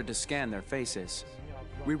in order to scan their faces.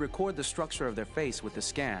 We record the structure of their face with the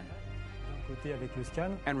scan,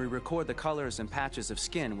 and we record the colors and patches of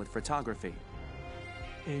skin with photography.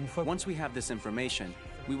 Once we have this information,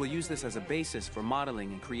 we will use this as a basis for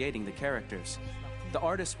modeling and creating the characters. The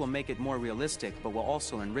artist will make it more realistic, but will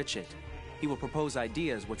also enrich it. He will propose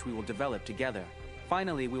ideas which we will develop together.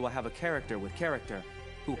 Finally, we will have a character with character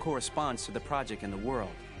who corresponds to the project and the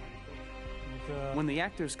world. When the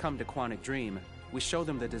actors come to Quantic Dream, we show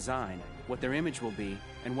them the design, what their image will be,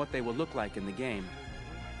 and what they will look like in the game.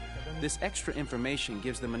 This extra information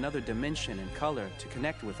gives them another dimension and color to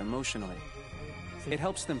connect with emotionally. It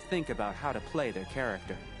helps them think about how to play their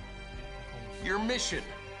character. Your mission.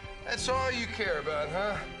 That's all you care about,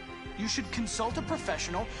 huh? You should consult a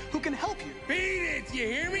professional who can help you. Beat it, you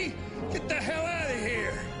hear me? Get the hell out of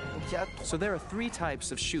here! So there are 3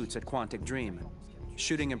 types of shoots at Quantic Dream.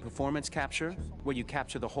 Shooting and performance capture, where you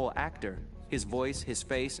capture the whole actor, his voice, his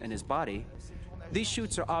face, and his body. These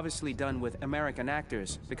shoots are obviously done with American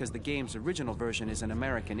actors because the game's original version is in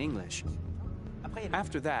American English.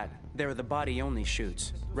 After that, there are the body-only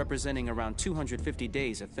shoots, representing around 250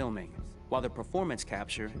 days of filming, while the performance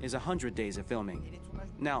capture is 100 days of filming.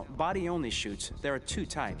 Now, body-only shoots, there are 2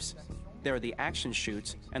 types. There are the action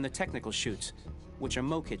shoots and the technical shoots, which are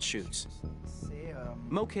mo-kit shoots.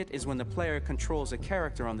 Mo-kit is when the player controls a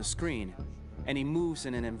character on the screen, and he moves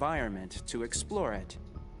in an environment to explore it.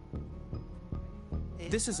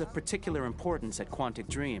 This is of particular importance at Quantic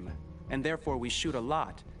Dream, and therefore we shoot a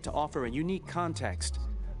lot to offer a unique context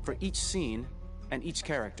for each scene and each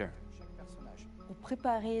character.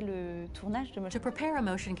 To prepare a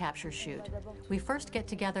motion capture shoot, we first get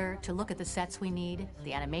together to look at the sets we need,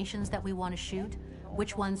 the animations that we want to shoot,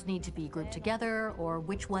 which ones need to be grouped together, or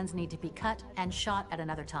which ones need to be cut and shot at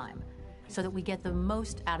another time, so that we get the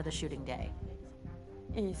most out of the shooting day.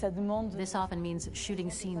 This often means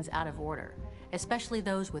shooting scenes out of order, especially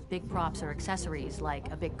those with big props or accessories,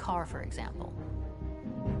 like a big car, for example.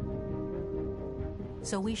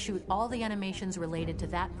 So we shoot all the animations related to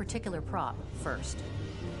that particular prop first.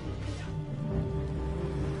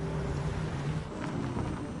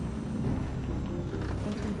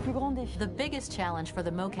 The biggest challenge for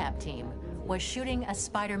the mocap team was shooting a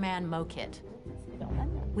Spider-Man mo-kit.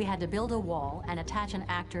 We had to build a wall and attach an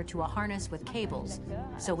actor to a harness with cables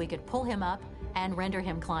so we could pull him up and render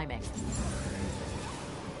him climbing.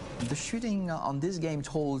 The shooting on this game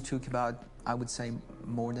total took about, I would say,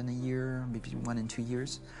 more than a year, maybe 1 and 2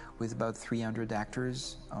 years, with about 300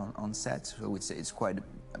 actors on set, so it's quite a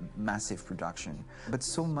massive production. But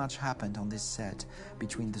so much happened on this set,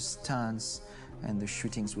 between the stunts and the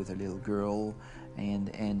shootings with a little girl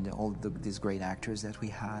and all these great actors that we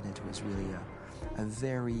had. It was really a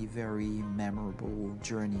very, very memorable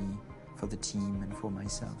journey for the team and for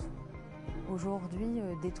myself.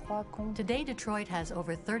 Today, Detroit has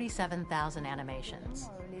over 37,000 animations.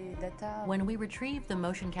 When we retrieve the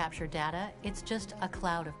motion capture data, it's just a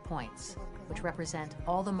cloud of points, which represent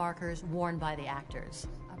all the markers worn by the actors.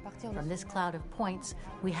 From this cloud of points,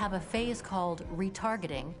 we have a phase called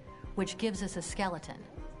retargeting, which gives us a skeleton.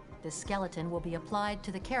 This skeleton will be applied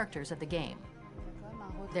to the characters of the game.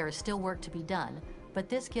 There is still work to be done, but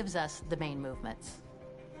this gives us the main movements.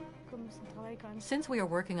 Since we are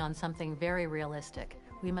working on something very realistic,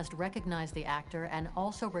 we must recognize the actor and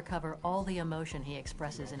also recover all the emotion he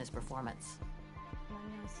expresses in his performance.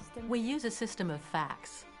 We use a system of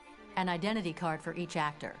facts, an identity card for each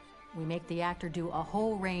actor. We make the actor do a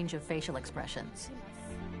whole range of facial expressions.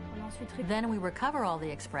 Then we recover all the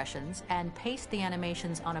expressions and paste the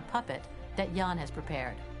animations on a puppet that Jan has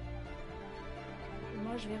prepared.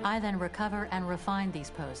 I then recover and refine these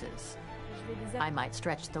poses. I might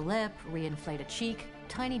stretch the lip, reinflate a cheek,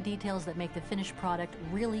 tiny details that make the finished product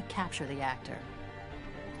really capture the actor.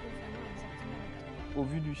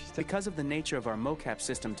 Because of the nature of our mocap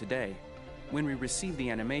system today, when we receive the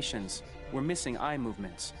animations, we're missing eye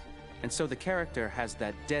movements, and so the character has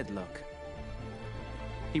that dead look.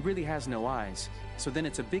 He really has no eyes, so then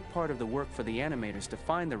it's a big part of the work for the animators to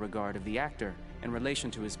find the regard of the actor in relation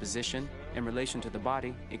to his position, in relation to the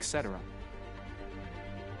body, etc.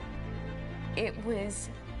 It was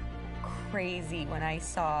crazy when I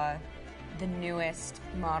saw the newest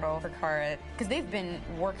model for Kara, because they've been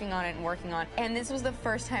working on it and working on it, and this was the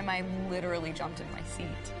first time I literally jumped in my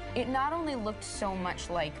seat. It not only looked so much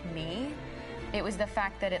like me, it was the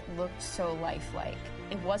fact that it looked so lifelike.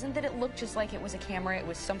 It wasn't that it looked just like it was a camera, it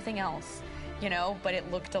was something else, you know, but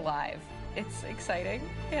it looked alive. It's exciting,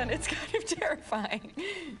 and it's kind of terrifying.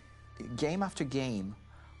 Game after game,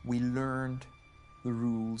 we learned the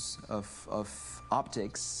rules of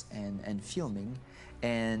optics and filming,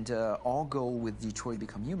 and our goal with Detroit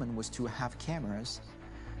Become Human was to have cameras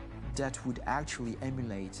that would actually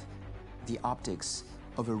emulate the optics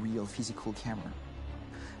of a real physical camera.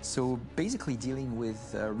 So basically dealing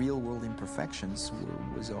with real-world imperfections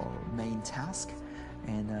was our main task,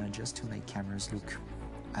 and just to make cameras look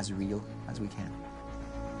as real as we can.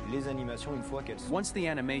 Once the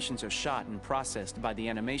animations are shot and processed by the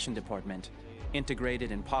animation department,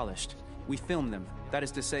 integrated and polished, we film them. That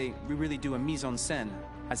is to say, we really do a mise en scène,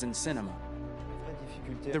 as in cinema.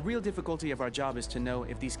 The real difficulty of our job is to know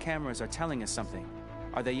if these cameras are telling us something.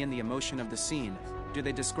 Are they in the emotion of the scene? Do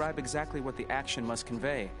they describe exactly what the action must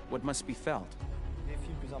convey, what must be felt?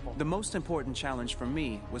 The most important challenge for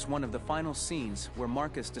me was one of the final scenes where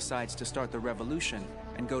Marcus decides to start the revolution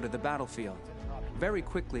and go to the battlefield. Very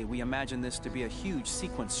quickly, we imagined this to be a huge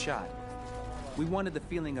sequence shot. We wanted the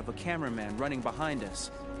feeling of a cameraman running behind us,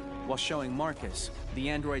 while showing Marcus, the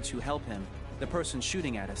androids who help him, the person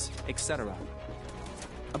shooting at us, etc.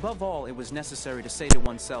 Above all, it was necessary to say to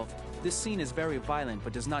oneself, this scene is very violent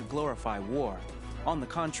but does not glorify war. On the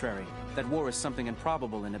contrary, that war is something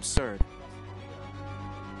improbable and absurd.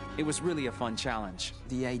 It was really a fun challenge.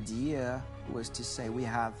 The idea was to say we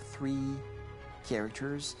have 3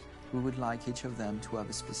 characters. We would like each of them to have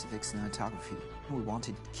a specific cinematography. We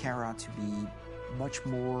wanted Kara to be much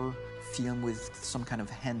more filmed with some kind of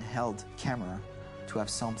handheld camera, to have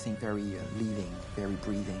something very living, very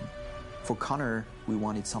breathing. For Connor, we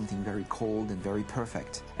wanted something very cold and very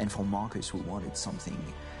perfect. And for Marcus, we wanted something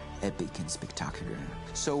epic and spectacular.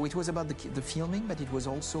 So it was about the filming, but it was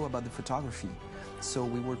also about the photography. So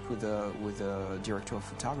we worked with a director of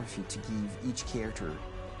photography to give each character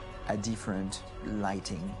a different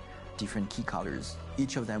lighting, different key colors.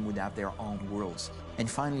 Each of them would have their own worlds. And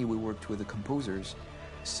finally, we worked with the composers,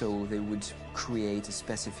 so they would create a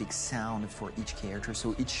specific sound for each character,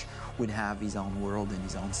 so each would have his own world and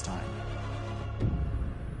his own style.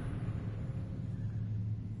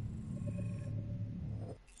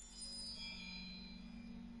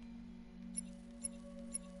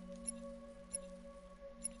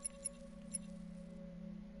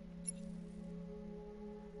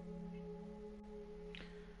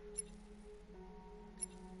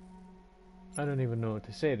 I don't even know what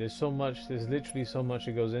to say. There's literally so much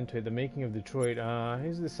that goes into it. The making of Detroit.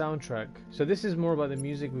 Here's the soundtrack. So this is more about the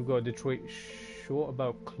music. We've got a Detroit short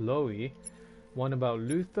about Chloe, one about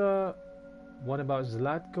Luther, one about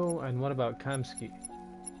Zlatko, and one about Kamsky.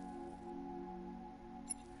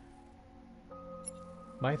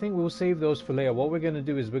 But I think we'll save those for later. What we're going to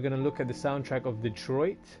do is we're going to look at the soundtrack of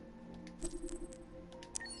Detroit.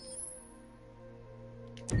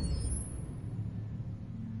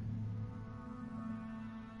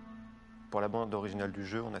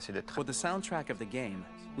 For the soundtrack of the game,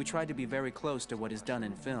 we tried to be very close to what is done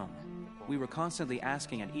in film. We were constantly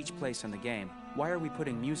asking at each place in the game, why are we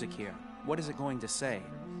putting music here? What is it going to say?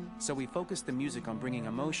 So we focused the music on bringing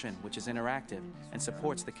emotion, which is interactive, and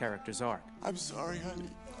supports the character's arc. I'm sorry, honey.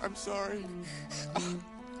 I'm sorry. I'm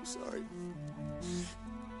sorry.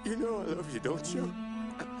 You know I love you, don't you?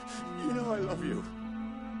 You know I love you.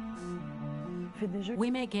 We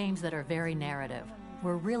make games that are very narrative.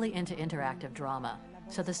 We're really into interactive drama,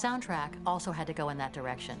 so the soundtrack also had to go in that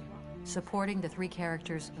direction, supporting the 3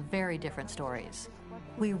 characters' very different stories.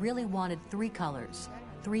 We really wanted 3 colors,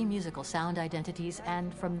 3 musical sound identities,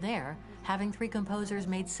 and from there, having 3 composers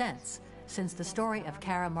made sense, since the story of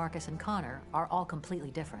Kara, Marcus, and Connor are all completely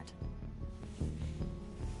different.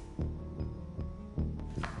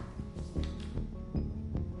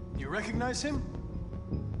 You recognize him?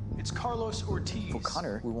 It's Carlos Ortiz. For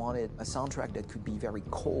Connor, we wanted a soundtrack that could be very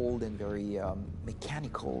cold and very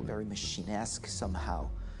mechanical, very machine-esque somehow.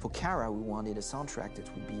 For Kara, we wanted a soundtrack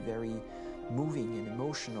that would be very moving and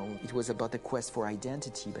emotional. It was about the quest for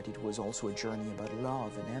identity, but it was also a journey about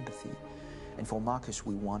love and empathy. And for Marcus,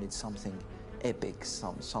 we wanted something epic,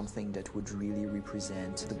 something that would really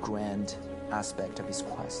represent the grand aspect of his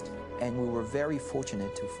quest. And we were very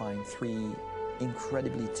fortunate to find 3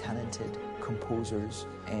 incredibly talented composers,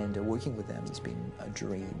 and working with them has been a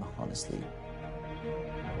dream, honestly.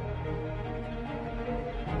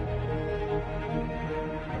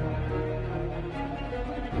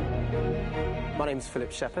 My name is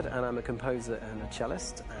Philip Shepherd, and I'm a composer and a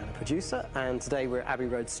cellist and a producer, and today we're at Abbey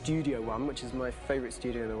Road Studio One, which is my favourite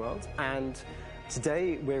studio in the world, and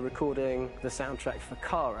today we're recording the soundtrack for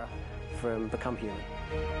Kara from Become Human.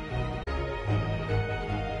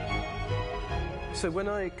 So when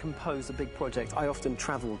I compose a big project, I often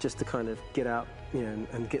travel just to kind of get out,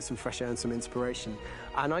 and get some fresh air and some inspiration.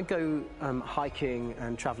 And I go hiking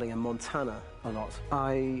and traveling in Montana a lot.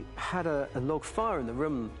 I had a log fire in the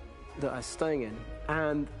room that I was staying in,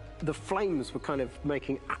 and the flames were kind of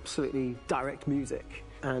making absolutely direct music.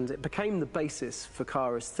 and it became the basis for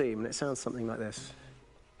Kara's theme, and it sounds something like this.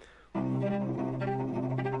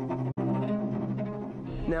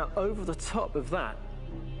 Now, over the top of that,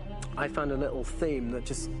 I found a little theme that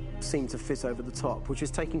just seemed to fit over the top, which is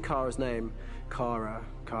taking Kara's name, Kara,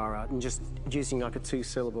 Kara, and just using like a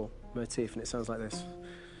two-syllable motif, and it sounds like this.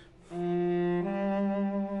 We're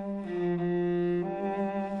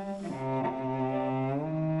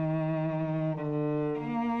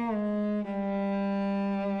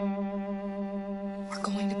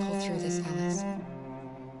going to pull through this, Alice.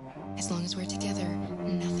 As long as we're together,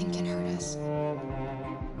 nothing can hurt us.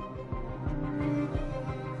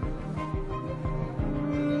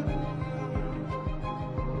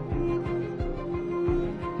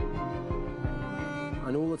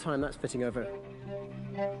 And all the time that's fitting over.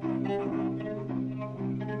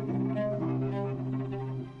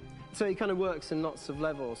 So it kind of works in lots of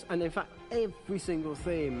levels, and in fact every single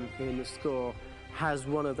theme in the score has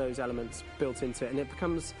one of those elements built into it, and it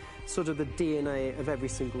becomes sort of the DNA of every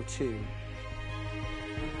single tune.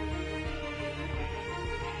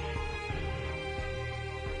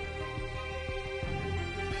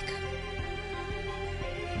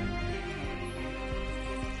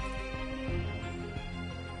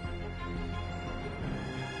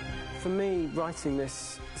 For me, writing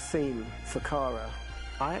this theme for Kara,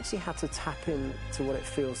 I actually had to tap into what it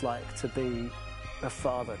feels like to be a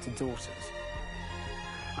father to daughters.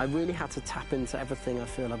 I really had to tap into everything I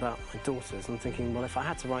feel about my daughters and thinking, well, if I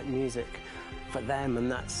had to write music for them and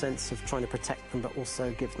that sense of trying to protect them but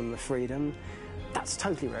also give them the freedom, that's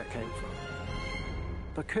totally where it came from.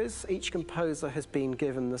 Because each composer has been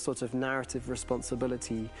given the sort of narrative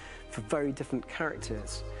responsibility for very different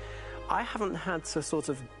characters, I haven't had to sort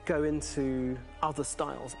of go into other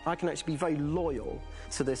styles. I can actually be very loyal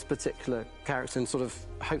to this particular character and sort of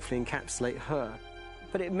hopefully encapsulate her.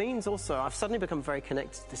 But it means also I've suddenly become very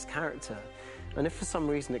connected to this character, and if for some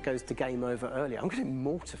reason it goes to game over early, I'm getting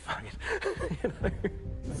mortified. You know?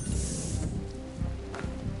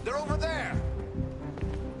 They're over there!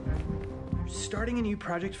 Starting a new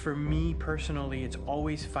project, for me personally, it's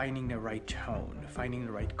always finding the right tone, finding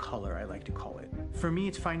the right color, I like to call it. For me,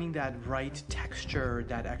 it's finding that right texture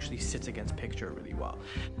that actually sits against picture really well.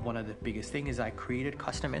 One of the biggest things is I created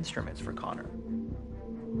custom instruments for Connor.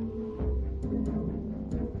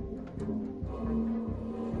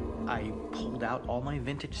 I pulled out all my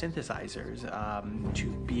vintage synthesizers to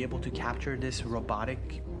be able to capture this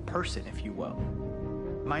robotic person, if you will.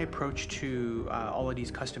 My approach to all of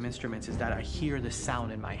these custom instruments is that I hear the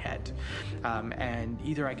sound in my head. And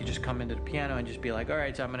either I could just come into the piano and just be like, all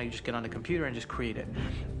right, so I'm going to just get on the computer and just create it.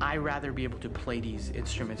 I rather be able to play these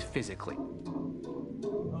instruments physically.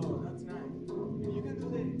 Oh, that's nice. You can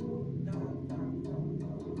do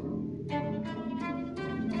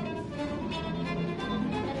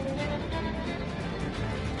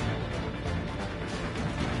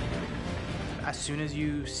As soon as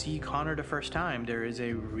you see Connor the first time, there is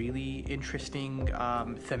a really interesting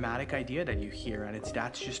thematic idea that you hear, and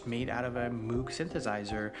that's just made out of a Moog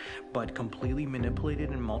synthesizer, but completely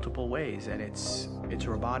manipulated in multiple ways. And it's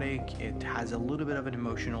robotic. It has a little bit of an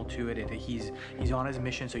emotional to it. He's on his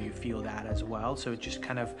mission, so you feel that as well. So it just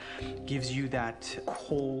kind of gives you that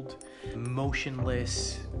cold,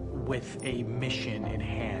 motionless, with a mission in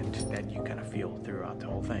hand that you kind of feel throughout the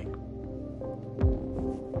whole thing.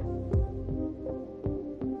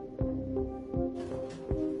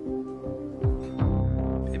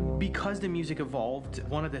 Because the music evolved,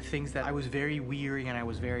 one of the things that I was very weary and I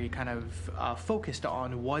was very kind of focused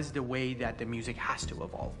on was the way that the music has to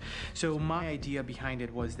evolve. So my idea behind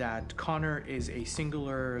it was that Connor is a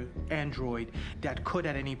singular android that could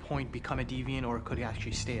at any point become a deviant or could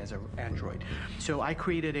actually stay as an android. So I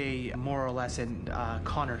created a more or less an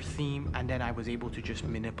Connor theme, and then I was able to just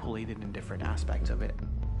manipulate it in different aspects of it.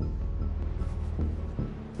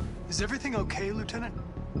 Is everything okay, Lieutenant?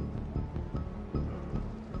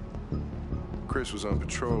 Chris was on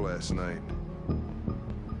patrol last night.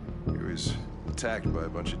 He was attacked by a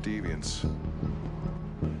bunch of deviants.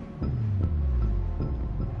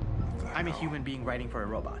 I'm a human being writing for a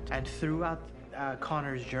robot, and throughout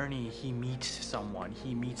Connor's journey, he meets someone,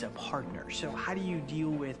 he meets a partner. So how do you deal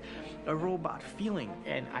with a robot feeling?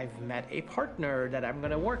 And I've met a partner that I'm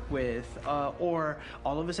gonna work with, or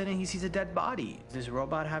all of a sudden he sees a dead body. Does this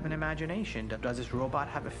robot have an imagination? Does this robot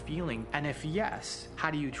have a feeling? And if yes, how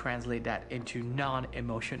do you translate that into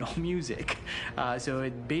non-emotional music? So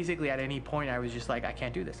it basically at any point I was just like, I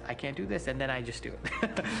can't do this, and then I just do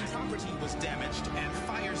it. Property was damaged and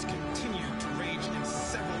fires continued to rage in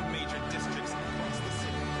several major districts across the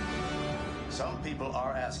city. Some people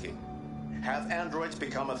are asking, have androids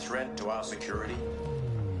become a threat to our security?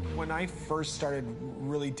 when I first started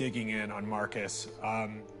really digging in on Marcus,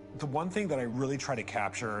 the one thing that I really tried to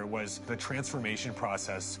capture was the transformation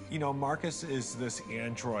process. You know, Marcus is this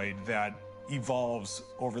android that evolves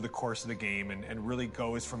over the course of the game and really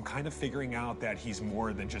goes from kind of figuring out that he's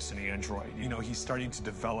more than just an android. You know, he's starting to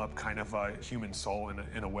develop kind of a human soul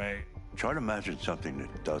in a way. Try to imagine something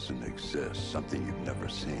that doesn't exist, something you've never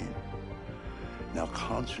seen. Now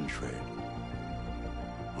concentrate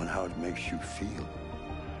on how it makes you feel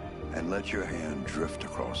and let your hand drift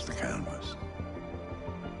across the canvas.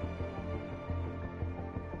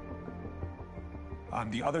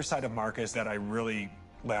 The other side of Marcus that I really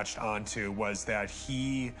latched onto was that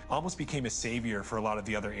he almost became a savior for a lot of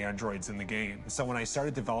the other androids in the game. So when I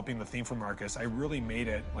started developing the theme for Marcus, I really made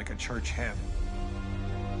it like a church hymn.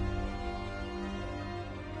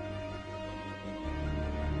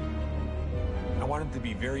 I wanted it to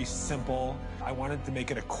be very simple. I wanted to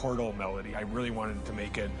make it a chordal melody. I really wanted to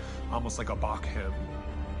make it almost like a Bach hymn.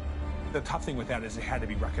 The tough thing with that is it had to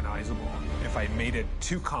be recognizable. If I made it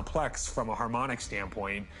too complex from a harmonic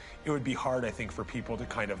standpoint, it would be hard, I think, for people to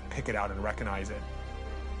kind of pick it out and recognize it.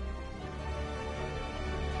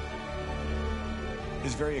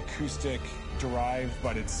 It's very acoustic derived,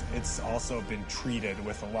 but it's also been treated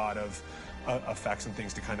with a lot of effects and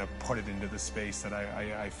things to kind of put it into the space that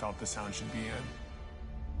I felt the sound should be in.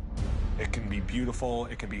 It can be beautiful,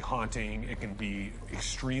 it can be haunting, it can be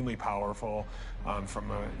extremely powerful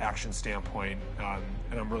from an action standpoint,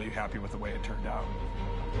 and I'm really happy with the way it turned out.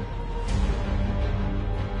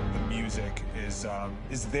 The music is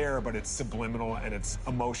there, but it's subliminal and it's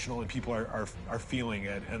emotional, and people are feeling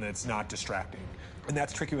it, and it's not distracting. And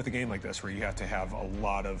that's tricky with a game like this, where you have to have a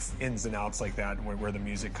lot of ins and outs like that, where the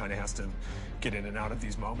music kind of has to get in and out of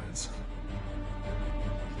these moments.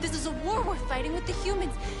 This is a war we're fighting with the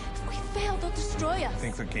humans. If we fail, they'll destroy us. I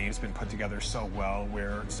think the game's been put together so well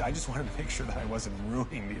where I just wanted to make sure that I wasn't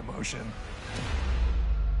ruining the emotion.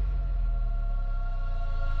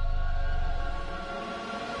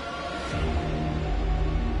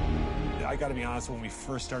 I gotta be honest, when we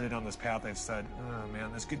first started on this path, I said, oh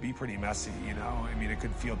man, this could be pretty messy, you know? I mean, it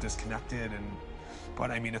could feel disconnected, but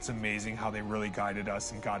I mean, it's amazing how they really guided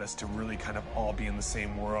us and got us to really kind of all be in the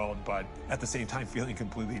same world, but at the same time feeling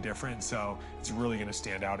completely different. So it's really gonna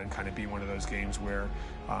stand out and kind of be one of those games where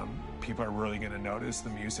people are really gonna notice the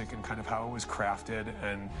music and kind of how it was crafted,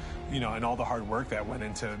 and, you know, and all the hard work that went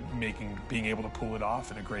into being able to pull it off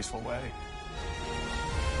in a graceful way.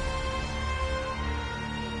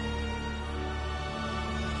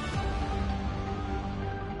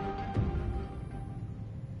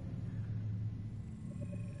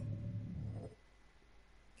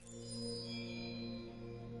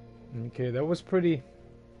 Okay, that was pretty.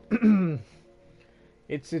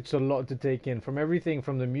 It's a lot to take in, from everything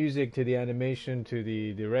from the music to the animation to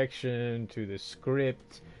the direction to the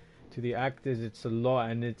script to the actors. It's a lot,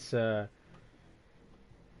 and it's an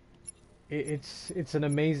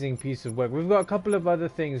amazing piece of work. We've got a couple of other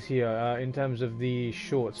things here in terms of the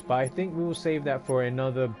shorts, but I think we will save that for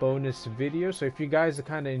another bonus video. So if you guys have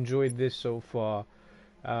kind of enjoyed this so far,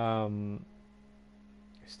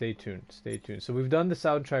 stay tuned. So we've done the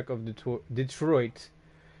soundtrack of Detroit,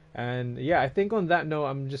 and yeah, I think on that note,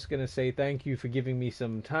 I'm just gonna say thank you for giving me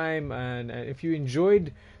some time, and if you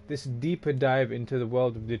enjoyed this deeper dive into the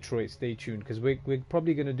world of Detroit, stay tuned, because we're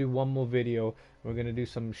probably gonna do one more video. We're gonna do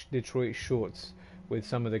some Detroit shorts with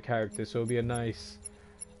some of the characters, so it'll be a nice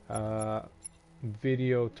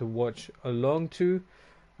video to watch along to.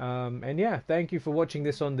 And yeah, thank you for watching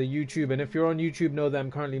this on the YouTube. And if you're on YouTube, know that I'm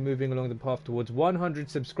currently moving along the path towards 100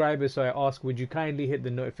 subscribers. So I ask, would you kindly hit the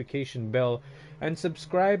notification bell and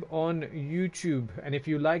subscribe on YouTube? And if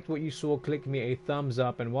you liked what you saw, click me a thumbs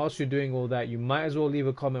up. And whilst you're doing all that, you might as well leave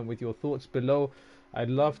a comment with your thoughts below. I'd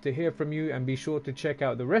love to hear from you, and be sure to check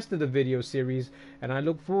out the rest of the video series. And I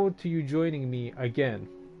look forward to you joining me again.